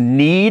Slovis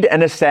need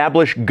an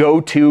established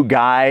go-to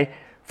guy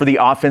for the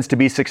offense to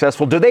be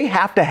successful? Do they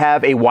have to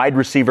have a wide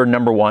receiver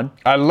number one?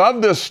 I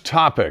love this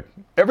topic.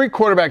 Every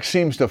quarterback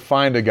seems to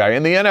find a guy.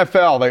 In the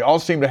NFL, they all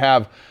seem to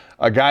have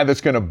a guy that's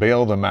going to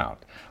bail them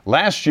out.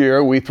 Last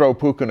year, we throw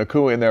Puka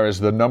Nacua in there as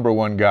the number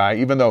one guy,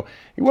 even though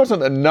he wasn't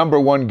the number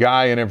one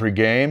guy in every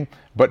game.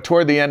 But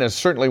toward the end, and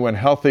certainly when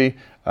healthy,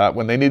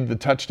 when they needed the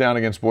touchdown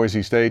against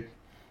Boise State,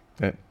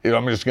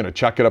 I'm just going to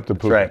chuck it up to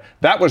Puka. Right.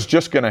 That was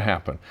just going to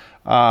happen.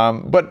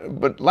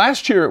 But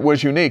last year it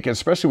was unique,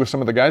 especially with some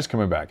of the guys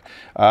coming back.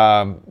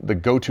 The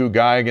go-to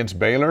guy against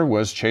Baylor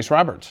was Chase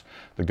Roberts.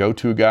 The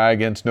go-to guy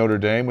against Notre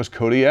Dame was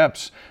Cody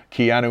Epps.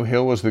 Keanu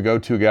Hill was the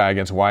go-to guy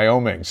against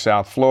Wyoming,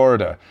 South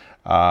Florida,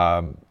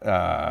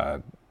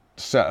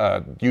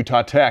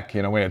 Utah Tech.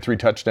 We had 3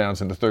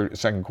 touchdowns in the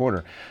second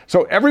quarter.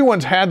 So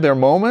everyone's had their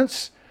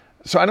moments.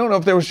 So I don't know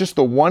if there was just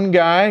the one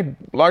guy,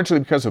 largely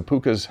because of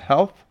Puka's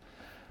health.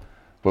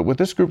 But with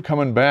this group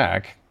coming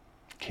back,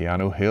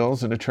 Keanu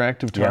Hill's an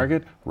attractive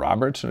target. Yeah.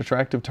 Roberts an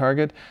attractive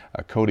target.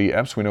 Cody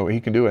Epps, we know what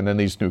he can do. And then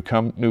these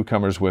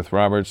newcomers with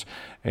Roberts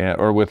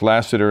or with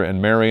Lassiter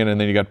and Marion. And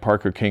then you got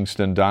Parker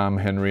Kingston, Dom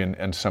Henry,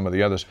 and some of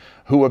the others.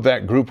 Who of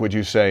that group would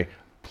you say,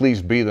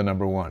 please be the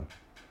number one?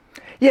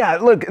 Yeah,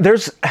 look,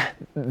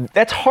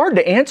 that's hard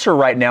to answer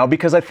right now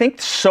because I think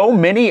so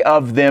many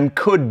of them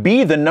could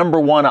be the number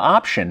one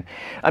option.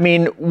 I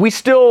mean, we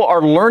still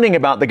are learning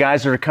about the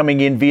guys that are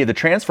coming in via the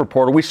transfer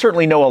portal. We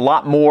certainly know a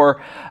lot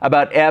more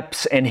about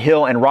Epps and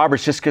Hill and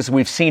Roberts just because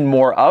we've seen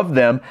more of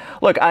them.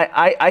 Look,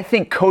 I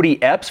think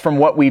Cody Epps, from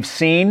what we've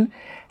seen,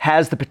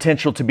 has the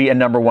potential to be a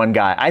number one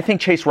guy. I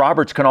think Chase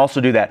Roberts can also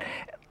do that.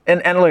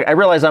 And look, I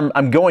realize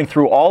I'm going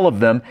through all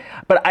of them,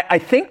 but I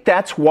think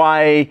that's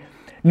why.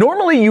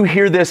 Normally you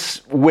hear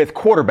this with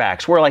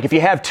quarterbacks where like if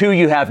you have 2,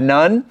 you have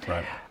none.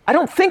 Right. I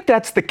don't think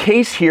that's the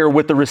case here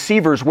with the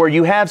receivers where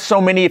you have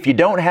so many, if you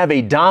don't have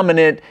a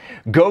dominant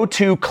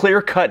go-to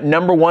clear-cut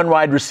number one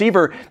wide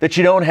receiver, that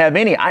you don't have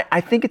any.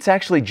 I think it's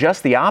actually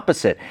just the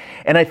opposite.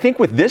 And I think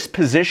with this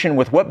position,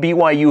 with what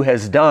BYU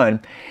has done,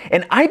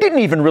 and I didn't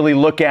even really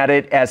look at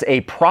it as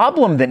a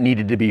problem that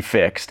needed to be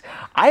fixed.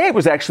 I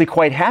was actually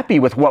quite happy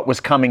with what was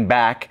coming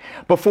back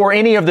before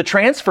any of the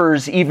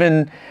transfers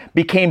even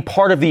became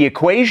part of the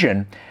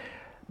equation.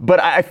 But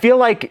I feel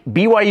like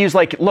BYU's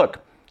like, look,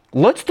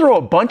 let's throw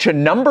a bunch of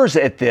numbers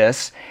at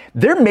this.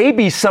 There may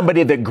be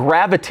somebody that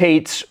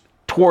gravitates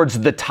towards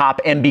the top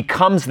and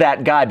becomes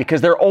that guy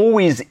because there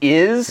always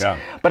is. Yeah.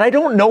 But I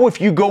don't know if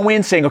you go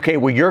in saying, okay,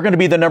 well, you're going to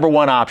be the number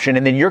one option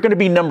and then you're going to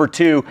be number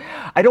 2.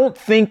 I don't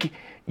think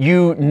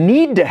you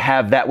need to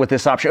have that with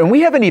this option. And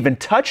we haven't even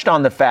touched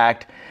on the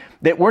fact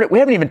that we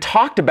haven't even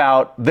talked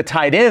about the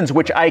tight ends,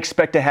 which I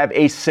expect to have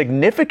a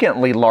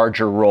significantly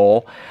larger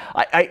role.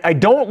 I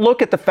don't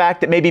look at the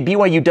fact that maybe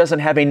BYU doesn't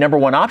have a number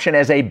one option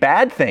as a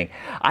bad thing.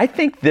 I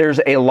think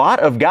there's a lot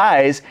of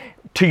guys,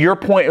 to your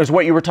point, is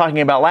what you were talking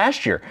about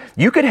last year.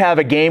 You could have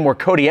a game where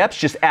Cody Epps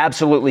just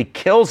absolutely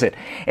kills it.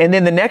 And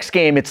then the next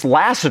game, it's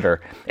Lassiter.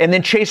 And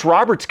then Chase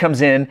Roberts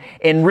comes in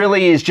and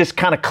really is just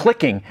kind of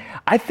clicking.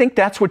 I think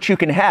that's what you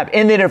can have.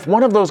 And then if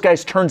one of those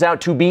guys turns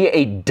out to be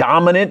a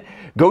dominant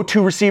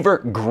go-to receiver,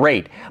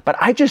 great. But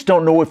I just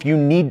don't know if you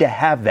need to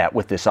have that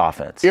with this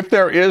offense. If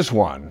there is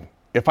one,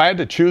 if I had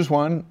to choose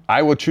one,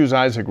 I will choose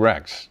Isaac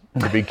Rex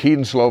to be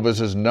Kedon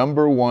Slovis'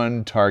 number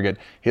one target,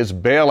 his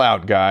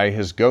bailout guy,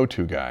 his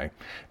go-to guy.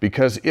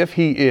 Because if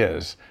he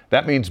is,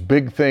 that means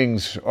big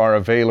things are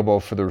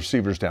available for the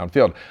receivers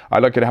downfield. I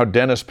look at how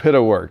Dennis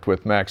Pitta worked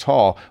with Max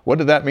Hall. What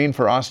did that mean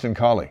for Austin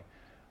Collie?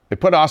 They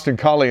put Austin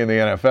Collie in the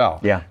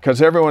NFL. Yeah.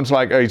 Because everyone's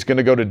like, oh, he's going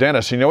to go to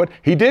Dennis. You know what?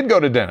 He did go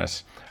to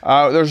Dennis.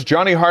 There's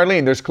Johnny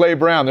Harleen. There's Clay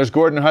Brown. There's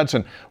Gordon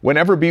Hudson.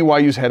 Whenever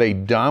BYU's had a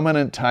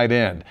dominant tight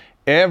end,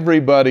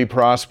 everybody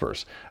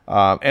prospers.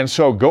 And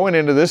so going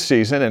into this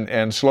season,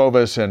 and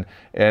Slovis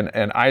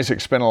and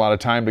Isaac spent a lot of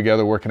time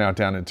together working out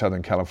down in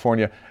Southern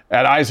California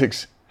at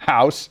Isaac's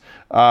house.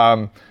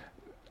 I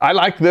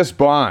like this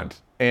bond.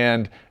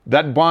 And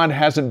that bond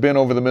hasn't been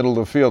over the middle of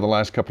the field the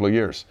last couple of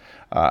years.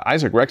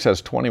 Isaac Rex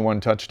has 21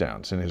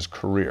 touchdowns in his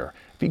career.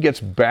 If he gets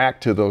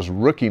back to those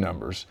rookie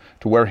numbers,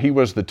 to where he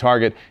was the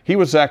target, he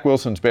was Zach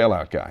Wilson's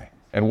bailout guy.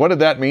 And what did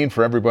that mean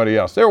for everybody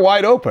else? They're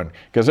wide open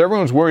because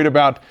everyone's worried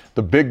about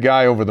the big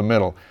guy over the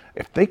middle.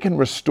 If they can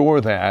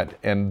restore that,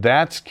 and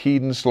that's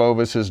Kedon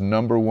Slovis'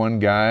 number one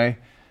guy,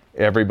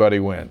 everybody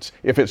wins.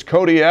 If it's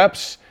Cody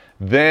Epps,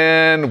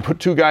 then put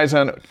 2 guys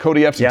on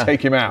Cody Epps and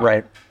take him out.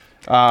 Right.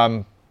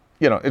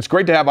 It's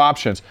great to have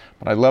options,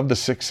 but I love the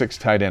 6'6"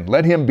 tight end.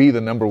 Let him be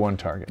the number one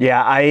target.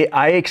 Yeah,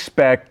 I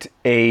expect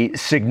a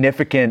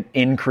significant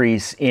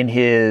increase in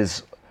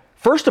his,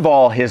 first of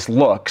all, his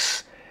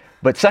looks,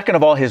 But second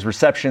of all, his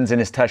receptions and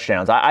his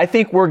touchdowns. I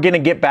think we're going to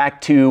get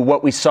back to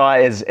what we saw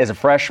as a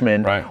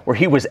freshman, right, where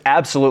he was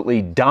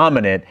absolutely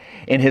dominant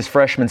in his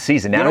freshman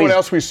season. Now you know what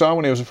else we saw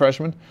when he was a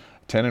freshman?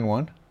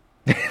 10-1.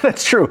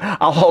 That's true.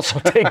 I'll also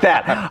take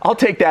that. I'll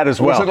take that as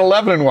well. Was it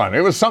 11-1?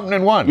 It was something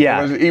in one.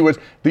 Yeah.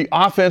 The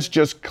offense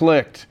just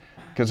clicked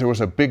because there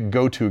was a big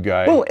go-to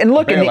guy. Well, and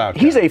look,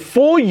 he's a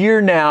full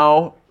year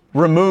now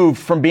removed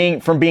from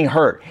being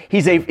hurt.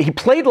 He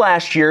played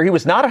last year. He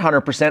was not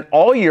 100%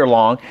 all year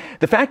long.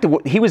 The fact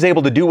that he was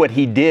able to do what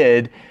he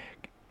did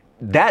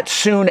that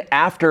soon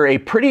after a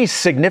pretty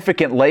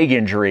significant leg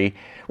injury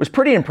was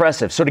pretty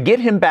impressive. So to get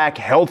him back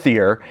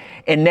healthier,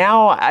 and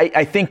now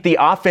I think the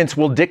offense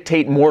will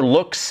dictate more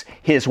looks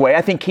his way.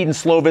 I think Keaton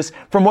Slovis,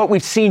 from what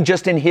we've seen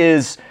just in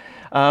his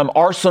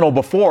arsenal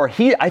before,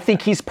 I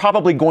think he's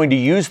probably going to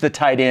use the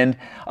tight end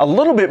a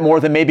little bit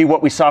more than maybe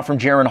what we saw from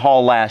Jaron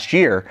Hall last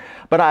year.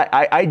 But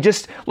I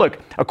just, look,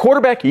 a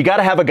quarterback, you got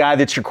to have a guy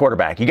that's your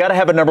quarterback. You got to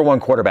have a number one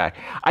quarterback.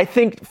 I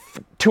think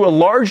to a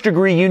large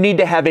degree, you need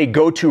to have a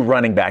go-to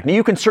running back. Now,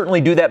 you can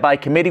certainly do that by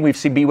committee. We've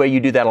seen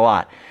BYU do that a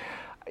lot.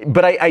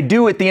 But I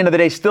do, at the end of the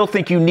day, still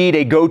think you need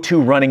a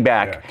go-to running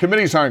back. Yeah,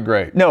 committees aren't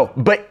great. No,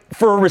 but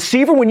for a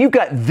receiver, when you've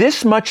got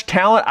this much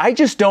talent, I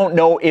just don't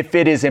know if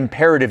it is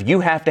imperative. You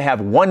have to have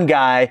one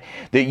guy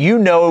that you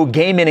know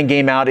game in and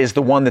game out is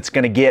the one that's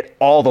going to get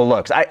all the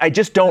looks. I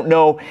just don't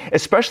know,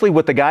 especially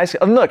with the guys.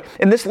 And look,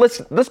 and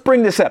let's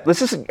bring this up.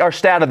 This is our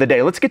stat of the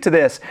day. Let's get to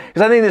this,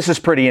 because I think this is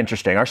pretty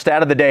interesting. Our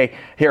stat of the day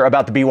here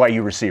about the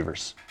BYU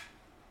receivers.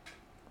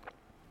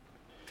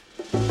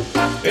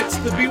 It's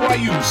the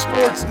BYU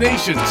Sports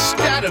Nation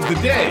stat of the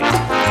day.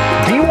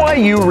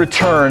 BYU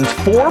returns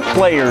 4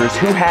 players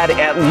who had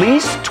at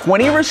least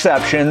 20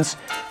 receptions,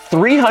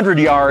 300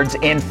 yards,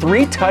 and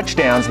 3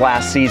 touchdowns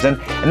last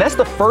season. And that's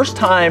the first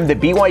time that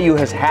BYU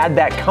has had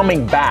that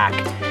coming back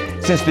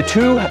since the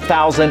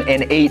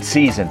 2008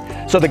 season.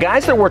 So the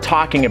guys that we're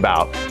talking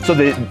about, so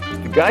the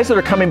guys that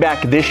are coming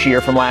back this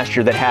year from last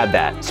year that had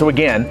that. So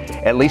again,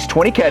 at least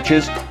 20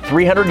 catches,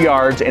 300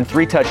 yards, and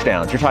 3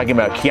 touchdowns. You're talking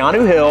about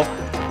Keanu Hill,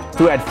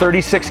 who had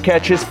 36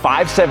 catches,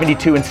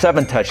 572, and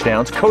 7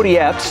 touchdowns. Cody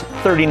Epps,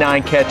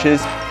 39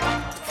 catches,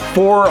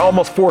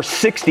 almost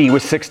 460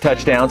 with 6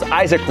 touchdowns.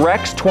 Isaac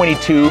Rex,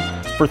 22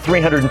 for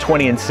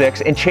 320 and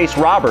 6. And Chase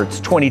Roberts,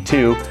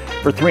 22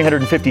 for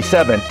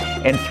 357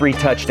 and 3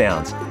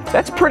 touchdowns.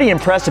 That's pretty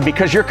impressive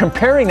because you're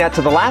comparing that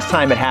to the last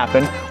time it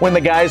happened when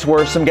the guys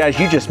were some guys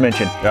you just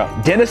mentioned.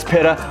 Yeah. Dennis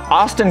Pitta,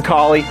 Austin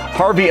Collie,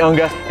 Harvey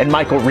Unga, and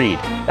Michael Reed.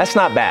 That's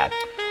not bad.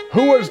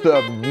 Who was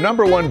the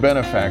number one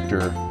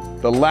benefactor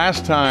the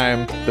last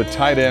time the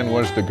tight end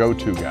was the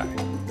go-to guy?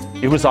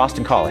 It was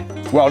Austin Collie.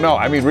 Well, no,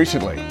 I mean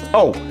recently.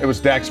 Oh. It was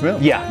Dax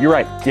Milne. Yeah, you're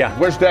right. Yeah.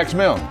 Where's Dax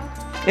Milne?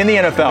 In the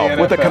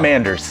NFL, with the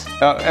Commanders.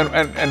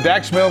 And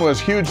Dax Milne was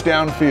huge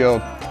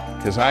downfield.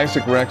 His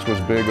Isaac Rex was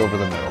big over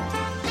the middle.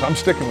 So I'm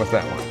sticking with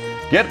that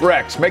one. Get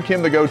Rex, make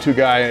him the go-to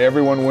guy, and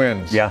everyone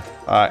wins. Yeah.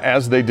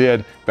 As they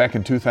did back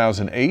in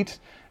 2008,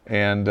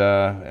 and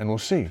we'll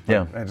see.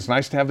 Yeah. And it's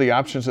nice to have the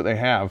options that they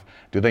have.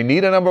 Do they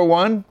need a number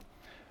one?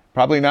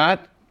 Probably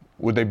not.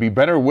 Would they be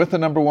better with the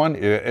number one?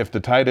 If the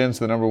tight end's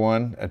the number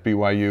one at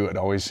BYU, it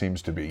always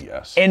seems to be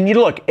yes. And you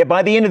look,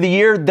 by the end of the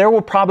year, there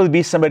will probably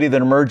be somebody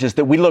that emerges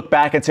that we look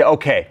back and say,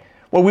 okay,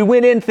 well, we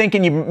went in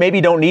thinking you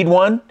maybe don't need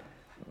one,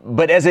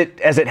 but as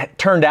it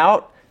turned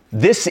out,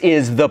 this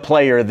is the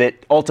player that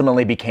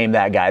ultimately became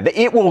that guy.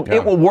 It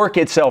will work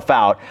itself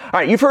out. All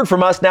right, you've heard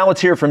from us. Now let's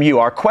hear from you.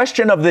 Our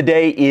question of the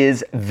day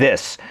is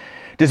this.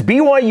 Does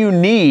BYU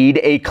need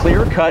a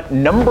clear-cut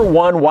number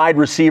one wide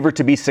receiver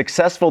to be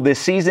successful this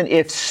season?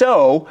 If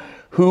so,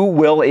 who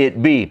will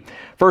it be?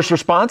 First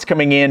response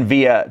coming in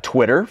via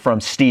Twitter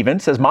from Steven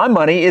says, my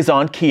money is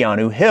on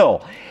Keanu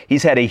Hill.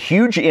 He's had a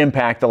huge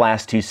impact the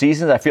last 2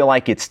 seasons. I feel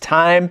like it's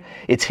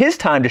his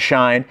time to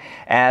shine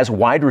as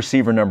wide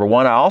receiver number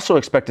one. I also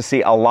expect to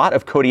see a lot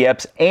of Cody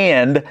Epps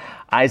and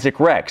Isaac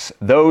Rex.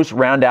 Those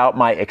round out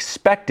my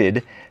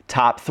expected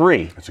top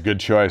 3. That's a good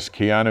choice.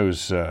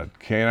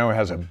 Keanu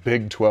has a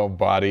Big 12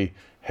 body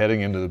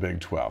heading into the Big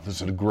 12.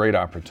 This is a great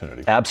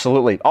opportunity.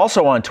 Absolutely.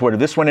 Also on Twitter,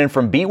 this one in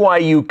from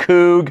BYU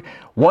Coug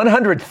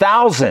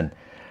 100,000.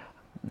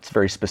 It's a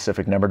very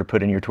specific number to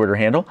put in your Twitter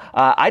handle.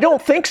 I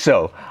don't think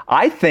so.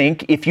 I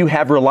think if you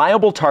have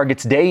reliable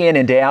targets day in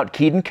and day out,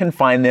 Keaton can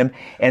find them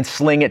and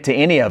sling it to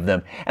any of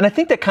them. And I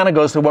think that kind of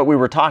goes to what we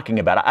were talking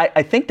about.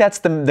 I think that's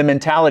the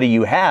mentality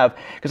you have,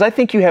 because I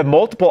think you have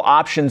multiple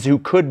options who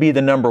could be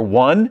the number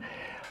one.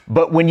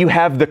 But when you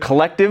have the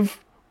collective,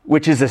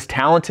 which is as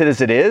talented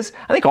as it is,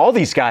 I think all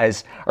these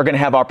guys are going to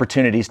have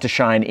opportunities to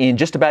shine in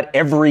just about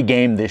every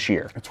game this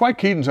year. That's why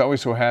Keaton's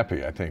always so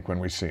happy, I think, when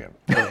we see him.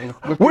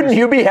 Wouldn't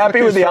you be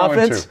happy with the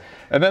offense?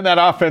 And then that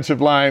offensive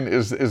line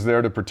is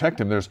there to protect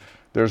him.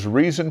 There's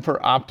reason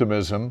for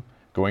optimism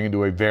going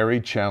into a very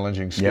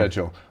challenging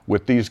schedule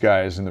with these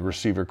guys in the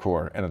receiver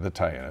core and at the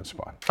tight end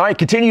spot. All right,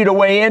 continue to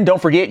weigh in.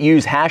 Don't forget,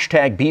 use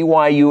hashtag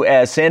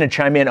BYUSN and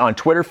chime in on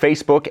Twitter,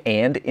 Facebook,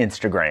 and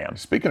Instagram.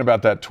 Speaking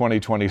about that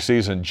 2020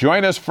 season,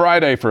 join us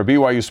Friday for a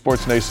BYU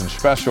Sports Nation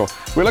special.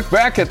 We look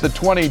back at the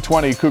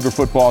 2020 Cougar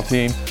football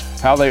team,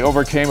 how they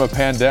overcame a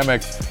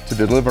pandemic to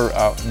deliver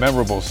a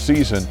memorable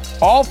season.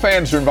 All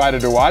fans are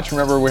invited to watch.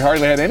 Remember, we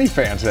hardly had any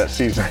fans that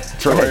season,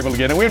 so we're able to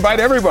get in. We invite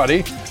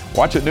everybody.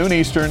 Watch at noon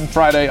Eastern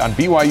Friday on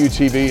BYU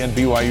TV and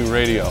BYU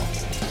Radio.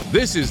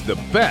 This is the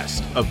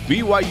best of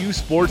BYU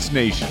Sports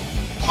Nation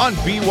on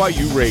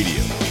BYU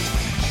Radio.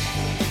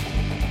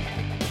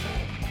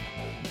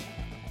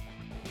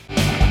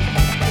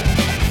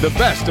 The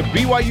best of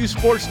BYU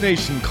Sports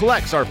Nation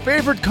collects our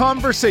favorite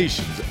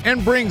conversations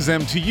and brings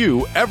them to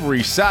you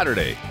every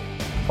Saturday.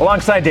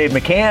 Alongside Dave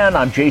McCann,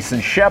 I'm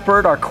Jason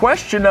Shepard. Our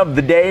question of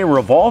the day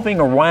revolving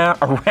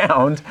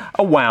around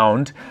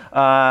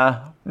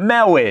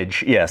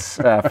marriage. Yes,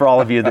 for all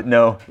of you that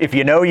know. If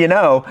you know, you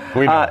know.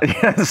 We know.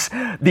 Yes,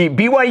 the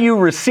BYU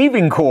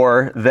receiving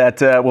core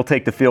that will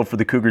take the field for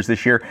the Cougars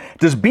this year.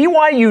 Does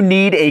BYU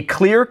need a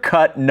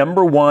clear-cut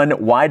number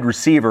one wide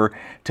receiver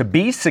to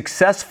be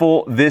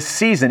successful this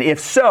season? If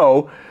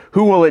so,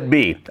 who will it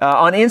be?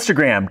 On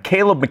Instagram,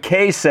 Caleb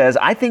McKay says,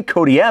 I think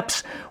Cody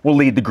Epps will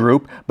lead the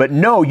group, but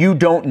no, you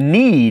don't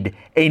need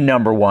a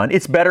number one.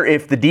 It's better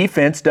if the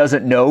defense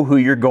doesn't know who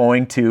you're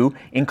going to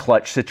in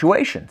clutch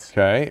situations.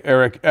 Okay,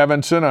 Eric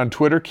Evanson on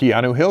Twitter,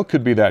 Keanu Hill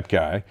could be that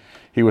guy.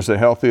 He was the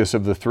healthiest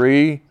of the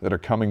three that are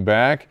coming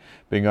back.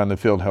 Being on the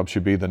field helps you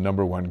be the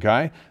number one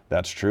guy.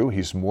 That's true.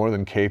 He's more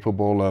than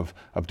capable of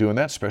doing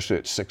that, especially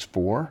at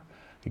 6'4".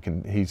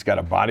 He's got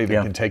a body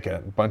that can take a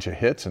bunch of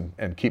hits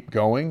and keep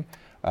going.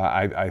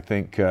 I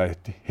think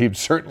he'd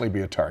certainly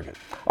be a target.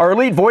 Our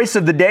elite voice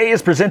of the day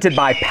is presented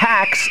by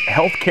PAX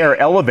Healthcare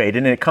Elevated,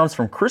 and it comes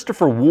from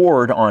Christopher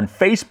Ward on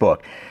Facebook.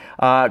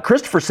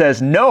 Christopher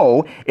says,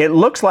 no, it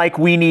looks like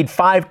we need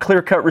 5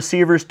 clear-cut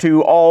receivers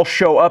to all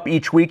show up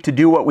each week to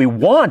do what we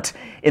want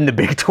in the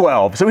Big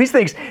 12. So he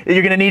thinks that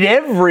you're going to need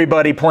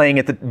everybody playing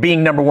at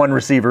being number one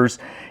receivers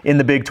in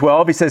the Big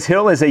 12. He says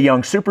Hill is a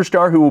young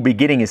superstar who will be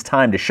getting his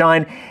time to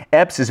shine.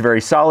 Epps is very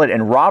solid,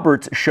 and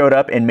Roberts showed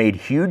up and made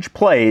huge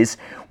plays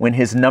when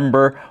his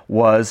number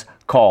was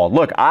called.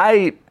 Look,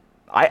 I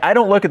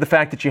don't look at the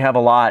fact that you have a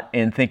lot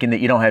and thinking that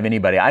you don't have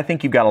anybody. I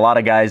think you've got a lot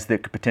of guys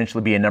that could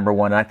potentially be a number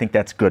one, and I think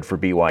that's good for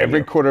BYU.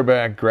 Every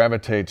quarterback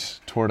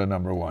gravitates toward a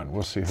number one.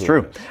 We'll see who it's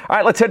true. It is. All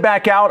right, let's head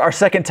back out. Our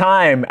second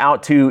time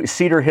out to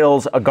Cedar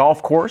Hills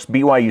Golf Course.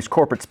 BYU's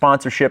corporate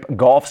sponsorship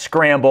Golf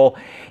Scramble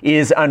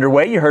is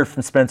underway. You heard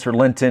from Spencer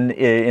Linton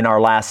in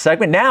our last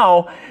segment.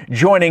 Now,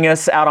 joining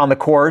us out on the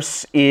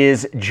course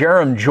is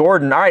Jarom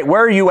Jordan. All right,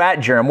 where are you at,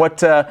 Jarom?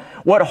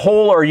 What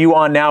hole are you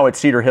on now at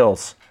Cedar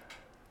Hills?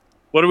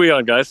 What are we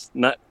on, guys?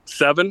 Not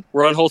 7.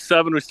 We're on hole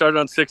 7. We started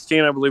on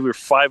 16. I believe we were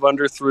 5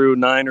 under through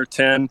 9 or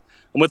 10.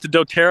 I'm with the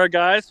doTERRA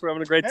guys. We're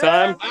having a great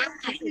time.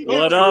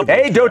 What up?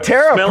 Hey,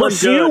 doTERRA,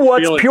 pursue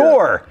what's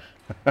pure.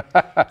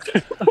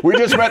 We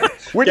just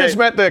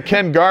met the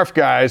Ken Garf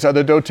guys. Are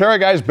the doTERRA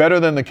guys better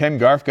than the Ken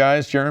Garf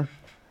guys, Jarom?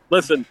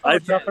 Listen, I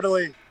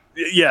definitely.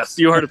 Yes,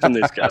 you heard it from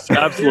these guys.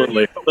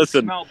 Absolutely.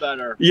 Listen. Smell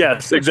better.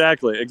 Yes,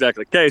 exactly.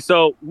 Okay,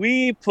 so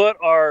we put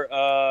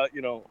our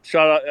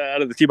shot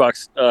out of the tee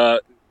box.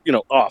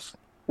 Off.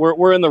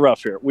 We're in the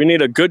rough here. We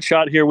need a good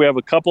shot here. We have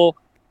a couple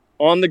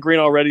on the green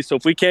already. So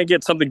if we can't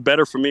get something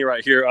better for me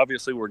right here,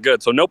 obviously we're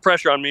good. So no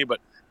pressure on me,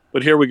 but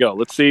here we go.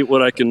 Let's see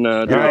what I can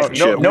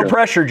do. No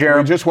pressure,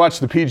 Jarom. We just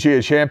watched the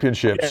PGA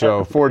Championship,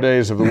 so 4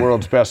 days of the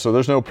world's best. So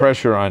there's no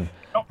pressure on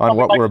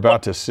what we're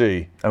about to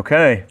see.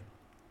 Okay.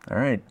 All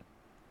right.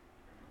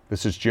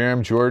 This is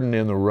Jarom Jordan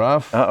in the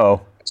rough.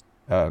 Uh-oh.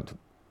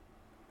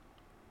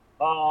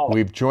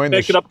 We've joined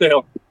Make it up the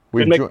hill.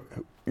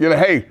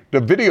 Hey, the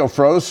video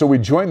froze, so we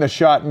joined the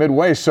shot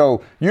midway,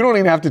 so you don't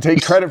even have to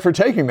take credit for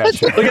taking that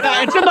shot. Look at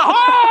that. It's in the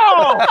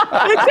hole!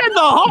 It's in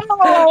the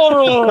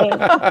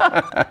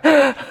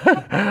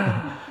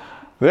hole!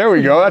 There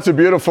we go. That's a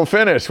beautiful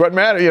finish. What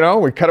matter?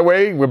 We cut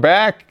away, we're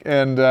back,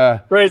 and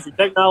crazy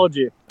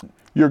technology.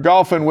 You're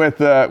golfing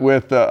with a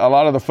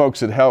lot of the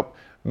folks that help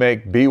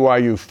make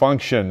BYU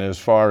function as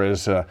far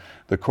as the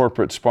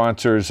corporate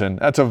sponsors, and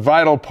that's a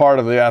vital part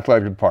of the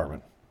athletic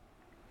department.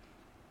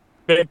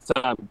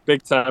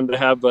 Big time to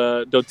have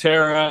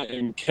doTERRA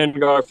and Ken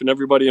Garf and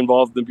everybody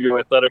involved in BYU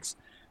athletics.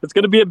 It's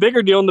going to be a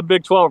bigger deal in the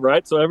Big 12,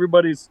 right? So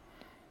everybody's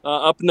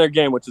up in their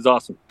game, which is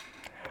awesome.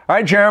 All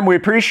right, Jarom, we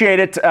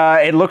appreciate it.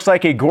 It looks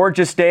like a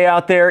gorgeous day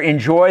out there.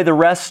 Enjoy the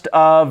rest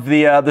of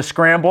the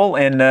scramble,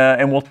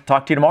 and we'll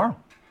talk to you tomorrow.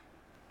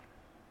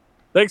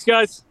 Thanks,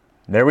 guys.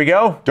 There we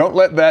go. Don't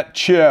let that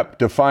chip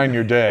define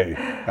your day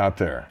out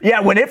there.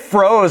 Yeah, when it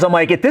froze, I'm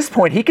like, at this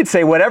point, he could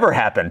say whatever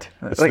happened.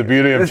 It's the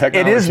beauty of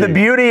technology. It is the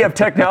beauty of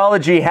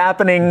technology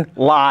happening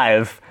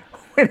live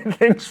when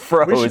things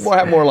froze. We'll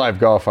have more live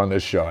golf on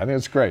this show. I think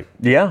it's great.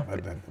 Yeah.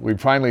 We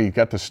finally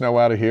got the snow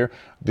out of here.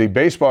 The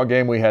baseball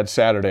game we had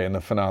Saturday in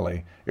the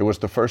finale, it was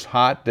the first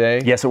hot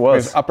day. Yes, it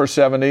was. It was upper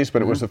 70s,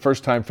 but it was the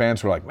first time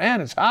fans were like,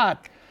 man, it's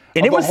hot.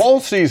 And the whole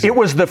season. It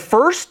was the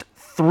first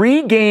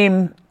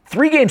three-game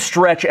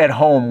stretch at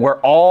home where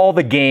all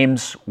the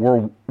games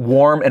were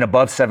warm and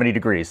above 70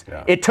 degrees.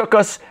 Yeah. It took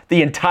us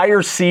the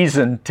entire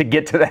season to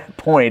get to that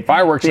point.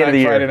 Fireworks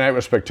night Friday night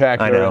was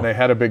spectacular, and they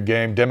had a big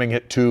game. Deming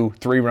hit 2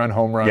 3-run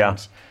home runs. Yeah.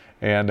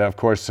 And, of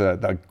course,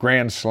 the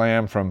grand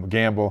slam from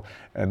Gamble,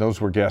 and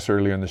those were guests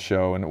earlier in the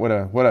show. And what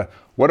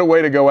a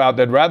way to go out.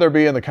 They'd rather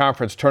be in the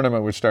conference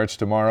tournament, which starts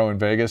tomorrow in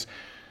Vegas.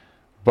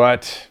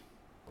 But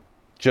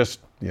just,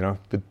 you got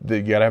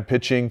to have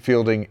pitching,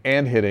 fielding,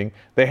 and hitting.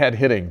 They had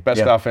hitting,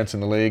 best offense in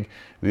the league.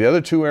 The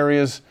other 2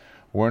 areas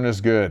weren't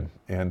as good.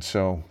 And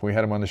so we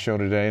had them on the show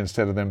today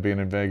instead of them being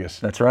in Vegas.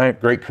 That's right.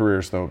 Great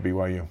careers, though, at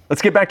BYU.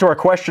 Let's get back to our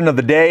question of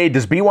the day.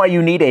 Does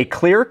BYU need a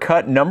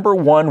clear-cut number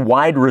 1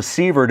 wide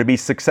receiver to be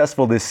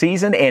successful this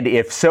season? And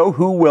if so,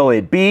 who will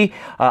it be?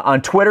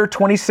 On Twitter,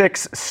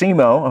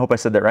 26Simo, I hope I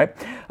said that right.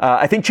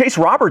 I think Chase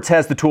Roberts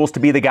has the tools to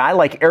be the guy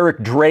like Eric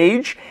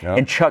Drage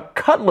and Chuck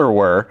Cutler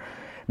were.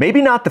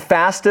 Maybe not the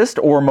fastest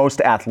or most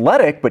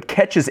athletic, but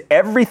catches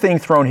everything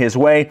thrown his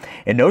way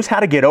and knows how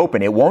to get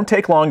open. It won't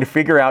take long to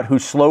figure out who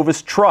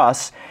Slovis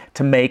trusts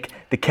to make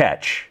the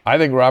catch. I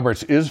think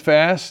Roberts is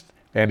fast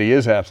and he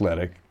is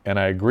athletic, and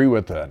I agree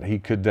with that. He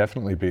could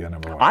definitely be a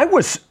number 1. I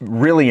was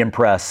really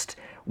impressed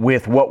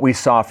with what we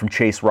saw from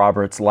Chase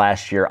Roberts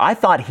last year. I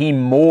thought he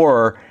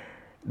more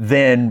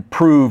than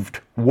proved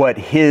what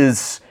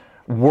his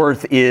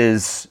worth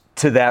is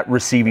to that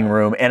receiving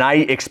room, and I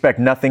expect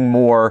nothing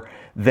more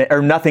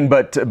or nothing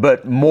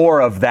but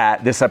more of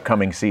that this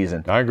upcoming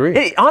season. I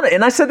agree.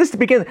 And I said this to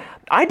begin.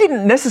 I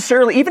didn't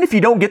necessarily, even if you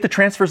don't get the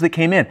transfers that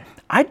came in,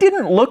 I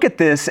didn't look at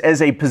this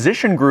as a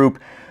position group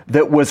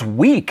that was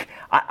weak.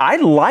 I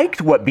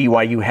liked what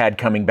BYU had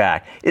coming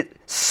back. It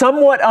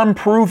somewhat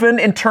unproven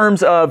in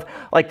terms of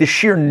like the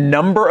sheer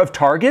number of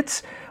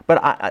targets, but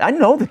I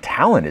know the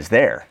talent is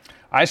there.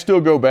 I still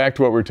go back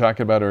to what we were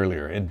talking about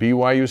earlier. In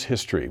BYU's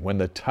history, when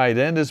the tight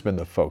end has been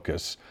the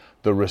focus,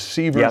 the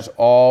receivers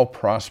all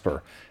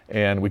prosper.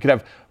 And we could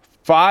have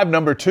 5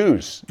 number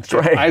 2s. That's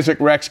right. Isaac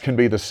Rex can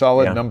be the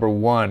solid number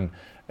 1.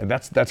 And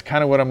that's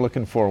kind of what I'm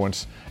looking for.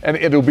 And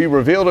it'll be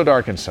revealed at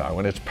Arkansas.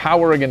 When it's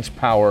power against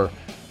power,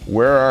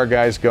 where are our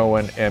guys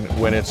going? And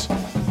when it's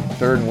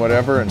 3rd and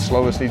whatever and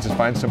Slovis needs to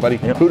find somebody,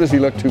 who does he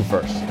look to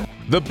first?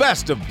 The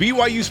best of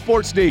BYU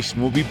Sports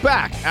Nation will be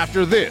back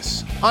after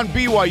this on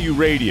BYU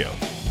Radio.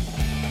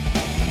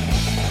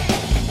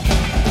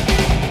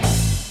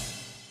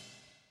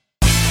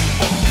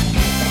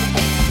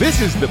 This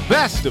is the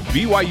best of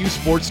BYU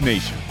Sports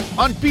Nation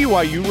on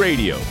BYU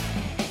Radio.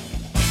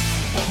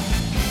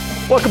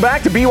 Welcome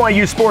back to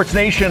BYU Sports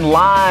Nation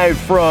live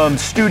from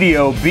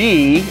Studio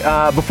B.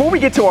 Before we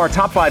get to our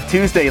Top 5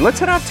 Tuesday, let's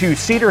head out to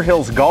Cedar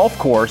Hills Golf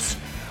Course,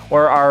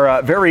 where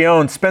our very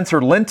own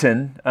Spencer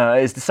Linton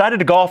has decided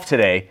to golf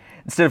today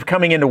instead of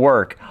coming into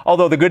work.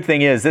 Although the good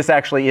thing is this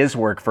actually is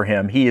work for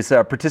him. He is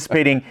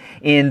participating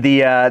in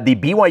the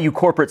BYU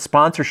corporate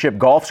sponsorship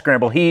golf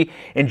scramble. He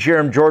and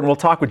Jarom Jordan. We'll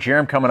talk with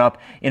Jarom coming up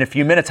in a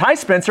few minutes. Hi,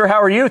 Spencer.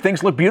 How are you?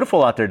 Things look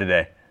beautiful out there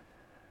today.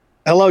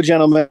 Hello,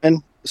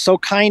 gentlemen. So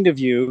kind of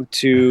you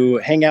to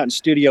hang out in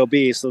Studio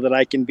B so that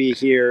I can be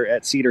here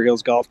at Cedar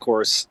Hills Golf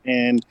Course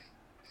and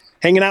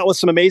hanging out with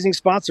some amazing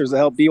sponsors that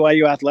help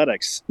BYU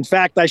athletics. In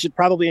fact, I should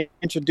probably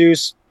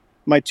introduce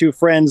my 2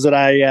 friends that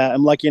I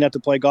am lucky enough to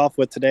play golf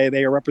with today.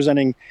 They are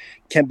representing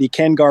the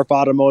Ken Garf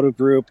Automotive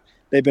Group.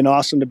 They've been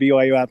awesome to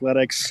BYU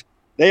athletics.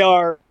 They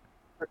are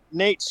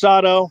Nate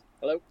Sato.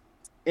 Hello.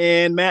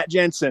 And Matt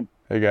Jensen.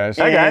 Hey, guys.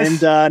 Hi,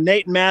 guys. And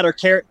Nate and Matt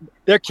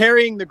they're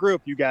carrying the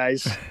group, you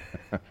guys.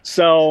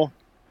 So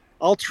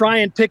I'll try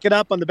and pick it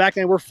up on the back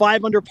end. We're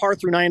 5 under par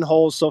through 9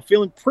 holes, so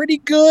feeling pretty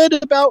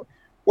good about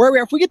where we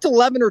are. If we get to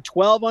 11 or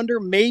 12 under,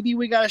 maybe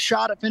we got a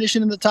shot at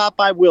finishing in the top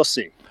 5. We'll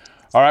see.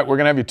 All right, we're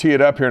going to have you tee it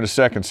up here in a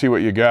second, see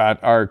what you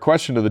got. Our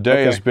question of the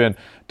day has been,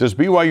 does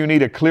BYU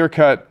need a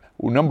clear-cut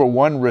number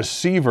 1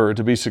 receiver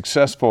to be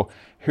successful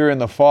here in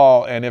the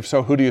fall? And if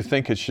so, who do you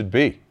think it should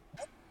be?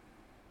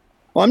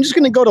 Well, I'm just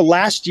going to go to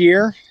last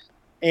year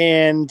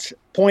and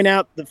point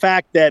out the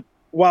fact that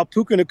while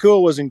Puka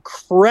Nacua was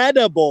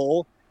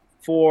incredible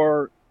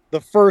for the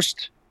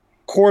first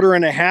quarter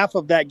and a half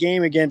of that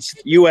game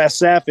against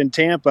USF in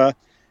Tampa,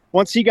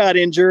 once he got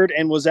injured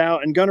and was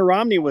out and Gunnar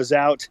Romney was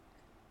out,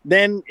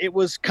 then it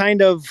was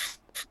kind of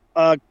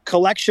a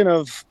collection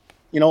of,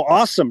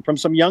 awesome from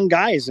some young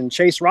guys, and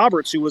Chase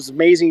Roberts, who was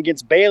amazing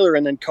against Baylor,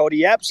 and then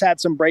Cody Epps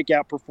had some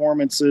breakout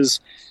performances,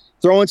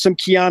 throwing some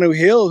Keanu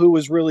Hill, who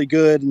was really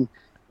good. And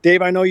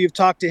Dave, I know you've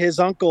talked to his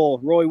uncle,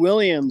 Roy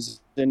Williams,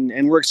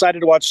 and we're excited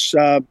to watch,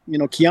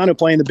 Keanu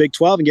play in the Big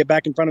 12 and get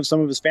back in front of some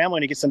of his family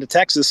when he gets into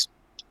Texas.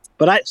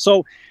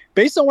 So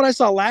based on what I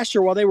saw last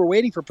year, while they were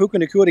waiting for Puka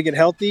Nacua to get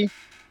healthy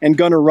and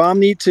Gunnar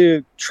Romney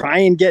to try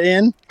and get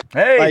in,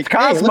 it's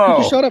Cosmo. Hey,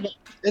 look who showed up.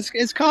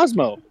 It's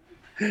Cosmo.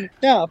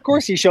 Yeah, of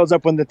course he shows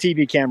up when the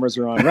TV cameras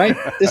are on, right?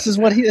 This is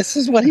what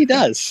he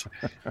does.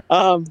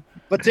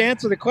 But to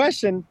answer the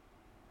question,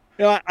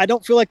 I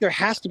don't feel like there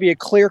has to be a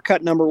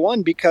clear-cut number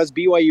 1 because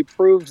BYU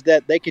proved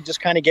that they could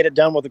just kind of get it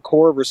done with a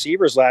core of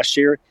receivers last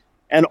year.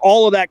 And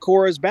all of that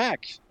core is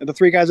back. And the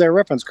 3 guys I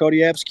referenced,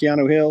 Cody Epps,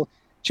 Keanu Hill,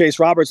 Chase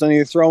Roberts, and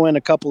you throw in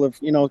a couple of,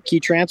 key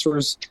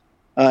transfers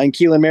in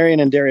Keelan Marion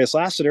and Darius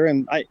Lassiter.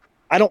 And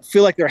I don't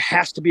feel like there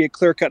has to be a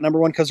clear-cut number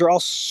one because they're all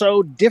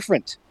so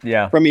different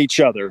from each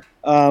other.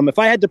 If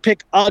I had to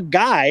pick a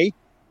guy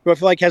who I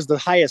feel like has the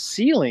highest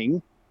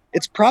ceiling,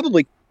 it's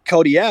probably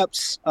Cody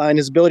Epps and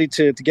his ability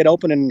to get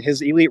open and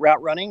his elite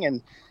route running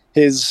and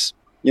his,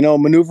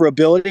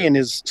 maneuverability and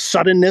his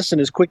suddenness and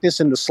his quickness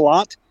in the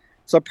slot.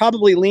 So I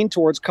probably lean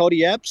towards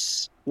Cody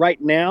Epps right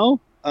now.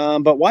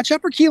 But watch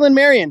out for Keelan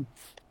Marion.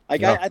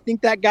 I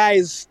think that guy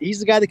he's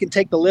the guy that can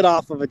take the lid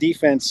off of a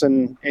defense,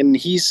 and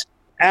he's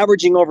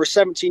averaging over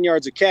 17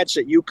 yards a catch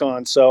at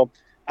UConn. So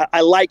I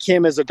like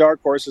him as a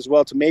dark horse as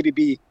well to maybe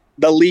be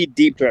the lead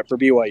deep threat for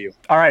BYU.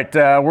 All right,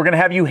 we're going to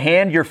have you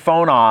hand your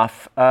phone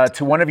off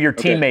to one of your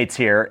teammates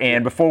here,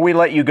 and before we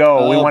let you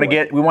go, we want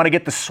to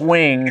get the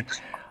swing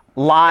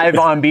live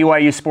on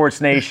BYU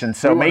Sports Nation.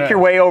 So make your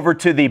way over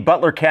to the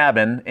Butler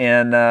cabin,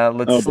 and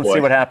let's see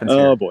what happens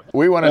here. Oh, boy.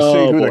 We want to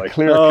see who the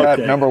clear-cut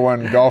number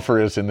one golfer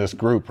is in this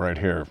group right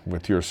here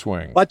with your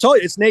swing. Well, I told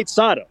you, it's Nate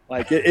Sato.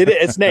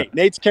 It's Nate.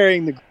 Nate's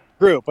carrying the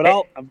group, but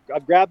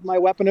I've grabbed my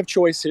weapon of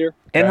choice here.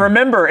 And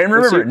remember,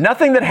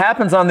 nothing that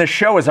happens on this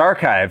show is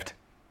archived.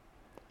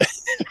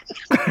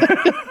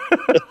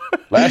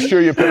 Last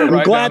year you put it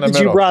right down the middle. I'm glad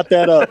that you brought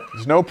that up.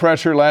 There's no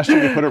pressure. Last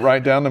year you put it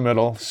right down the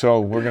middle. So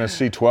we're going to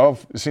see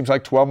 12. It seems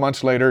like 12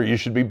 months later you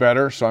should be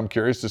better. So I'm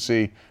curious to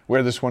see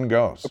where this one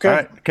goes. Okay. All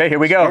right. Okay, here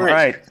we go. All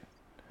right.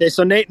 Okay,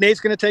 so Nate's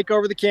going to take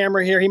over the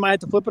camera here. He might have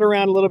to flip it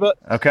around a little bit.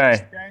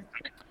 Okay.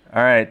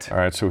 All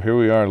right. So here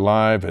we are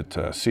live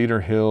at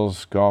Cedar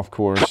Hills Golf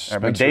Course.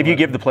 Right, Dave, you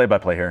give the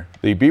play-by-play here.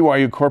 The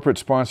BYU corporate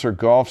sponsor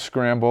golf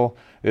scramble.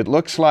 It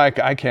looks like,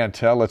 I can't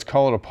tell, let's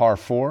call it a par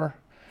 4.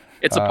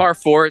 It's a par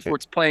 4.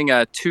 It's playing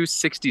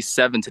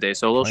 267 today,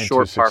 so a little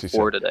short par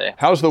 4 today.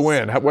 How's the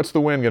wind? What's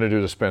the wind going to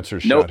do to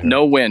Spencer's shot here?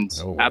 No wind.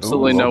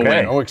 Absolutely no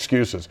wind. No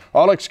excuses.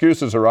 All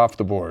excuses are off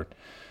the board.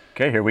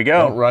 Okay, here we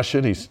go. Don't rush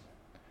it.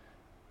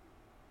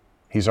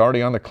 He's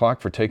already on the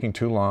clock for taking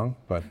too long,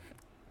 but...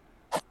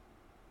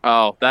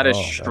 Oh, that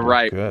is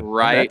right.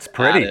 That's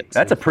pretty. It's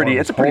a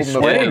pretty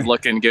swing. It is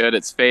looking good.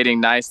 It's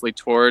fading nicely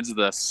towards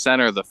the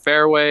center of the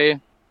fairway.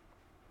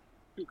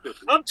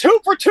 I'm 2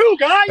 for 2,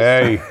 guys.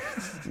 Hey,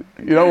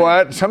 you know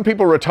what? Some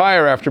people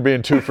retire after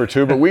being 2 for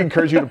 2, but we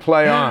encourage you to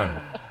play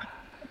on.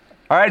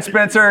 All right,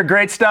 Spencer,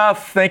 great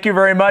stuff. Thank you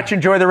very much.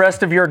 Enjoy the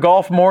rest of your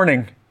golf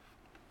morning.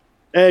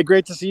 Hey,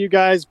 great to see you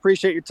guys.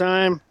 Appreciate your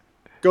time.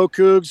 Go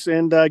Cougs,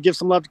 and give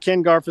some love to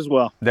Ken Garf as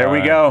well. There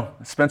we go.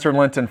 Spencer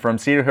Linton from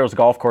Cedar Hills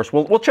Golf Course.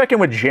 We'll check in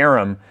with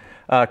Jarom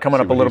coming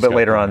up a little bit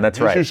later on. That's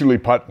right. He's usually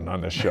putting on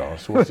this show,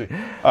 so we'll see.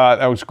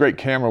 That was great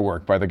camera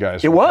work by the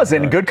guys. It was,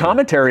 and good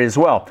commentary as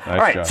well. Nice all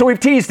right, job. So we've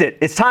teased it.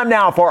 It's time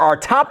now for our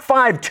Top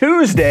 5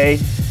 Tuesday.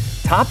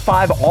 Top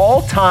 5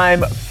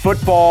 all-time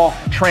football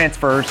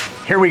transfers.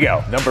 Here we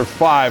go. Number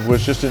 5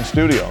 was just in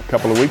studio a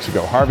couple of weeks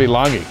ago. Harvey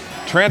Lange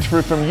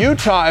transferred from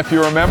Utah, if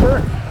you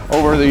remember.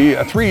 Over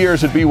the 3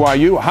 years at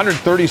BYU,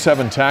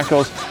 137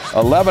 tackles,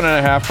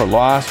 11.5 for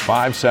loss,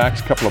 5 sacks,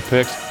 a couple of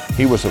picks.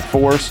 He was a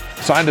force.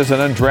 Signed as an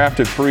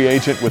undrafted free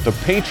agent with the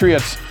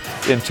Patriots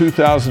in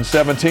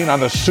 2017 on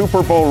the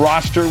Super Bowl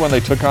roster when they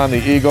took on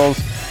the Eagles.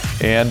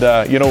 And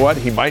you know what?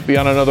 He might be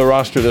on another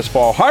roster this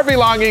fall. Harvey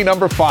Lange,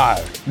 number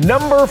 5.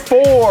 Number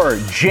 4,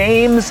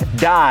 James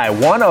Dye,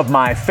 one of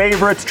my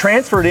favorites,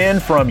 transferred in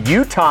from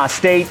Utah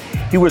State.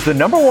 He was the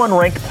number 1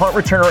 ranked punt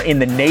returner in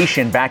the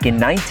nation back in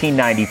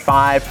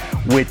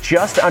 1995 with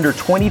just under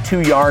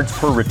 22 yards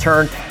per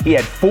return. He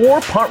had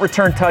 4 punt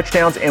return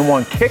touchdowns and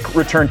 1 kick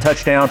return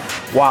touchdown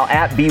while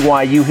at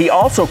BYU. He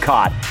also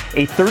caught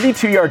a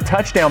 32-yard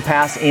touchdown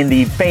pass in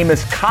the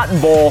famous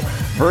Cotton Bowl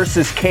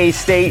versus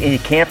K-State, and you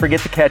can't forget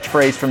the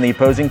catchphrase from the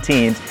opposing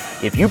teams: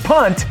 if you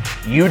punt,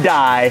 you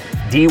die.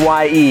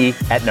 DYE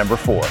at number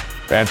 4.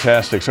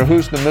 Fantastic. So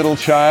who's the middle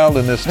child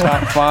in this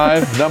top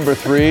 5? Number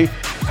 3.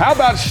 How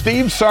about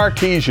Steve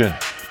Sarkisian?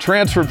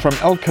 Transferred from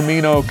El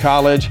Camino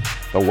College,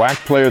 the WAC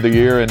Player of the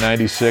Year in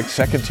 '96,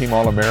 second-team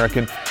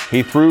All-American.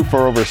 He threw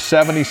for over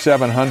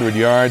 7,700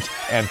 yards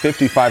and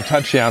 55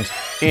 touchdowns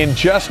in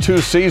just 2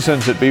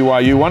 seasons at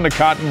BYU. Won the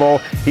Cotton Bowl.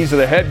 He's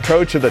the head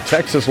coach of the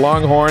Texas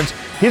Longhorns.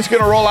 He's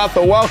going to roll out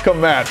the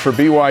welcome mat for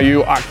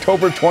BYU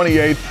October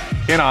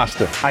 28th in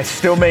Austin. I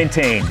still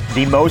maintain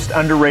the most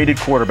underrated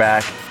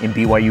quarterback in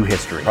BYU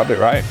history. Probably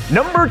right.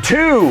 Number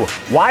 2,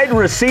 wide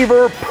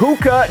receiver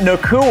Puka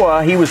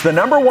Nacua. He was the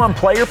number 1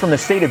 player from the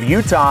state of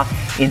Utah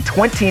in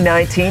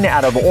 2019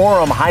 out of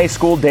Orem High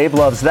School. Dave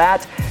loves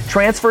that.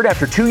 Transferred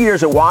after 2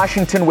 years at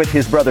Washington with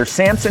his brother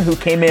Samson, who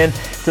came in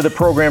to the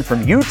program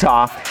from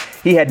Utah.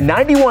 He had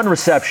 91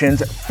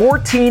 receptions,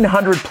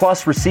 1,400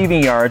 plus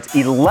receiving yards,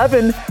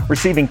 11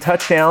 receiving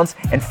touchdowns,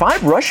 and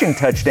 5 rushing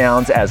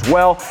touchdowns as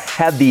well.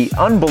 Had the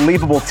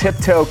unbelievable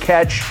tiptoe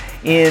catch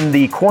in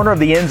the corner of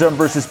the end zone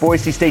versus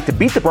Boise State to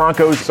beat the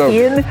Broncos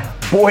in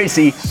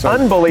Boise.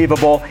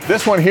 Unbelievable.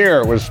 This one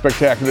here was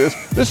spectacular.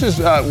 This is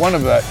one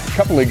of the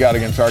couple he got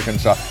against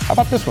Arkansas. How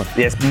about this one?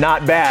 Yes,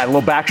 not bad. A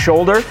little back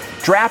shoulder.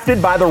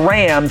 Drafted by the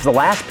Rams, the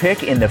last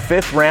pick in the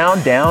 5th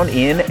round down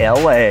in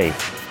L.A.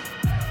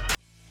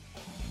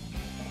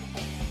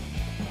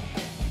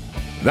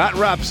 That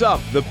wraps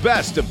up the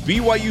best of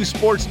BYU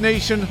Sports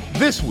Nation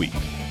this week.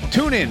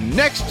 Tune in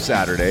next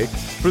Saturday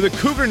for the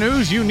Cougar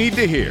news you need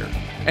to hear.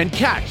 And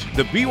catch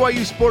the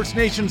BYU Sports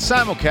Nation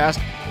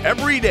simulcast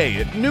every day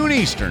at noon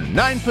Eastern,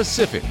 9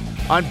 Pacific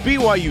on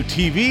BYU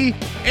TV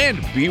and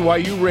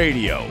BYU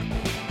Radio.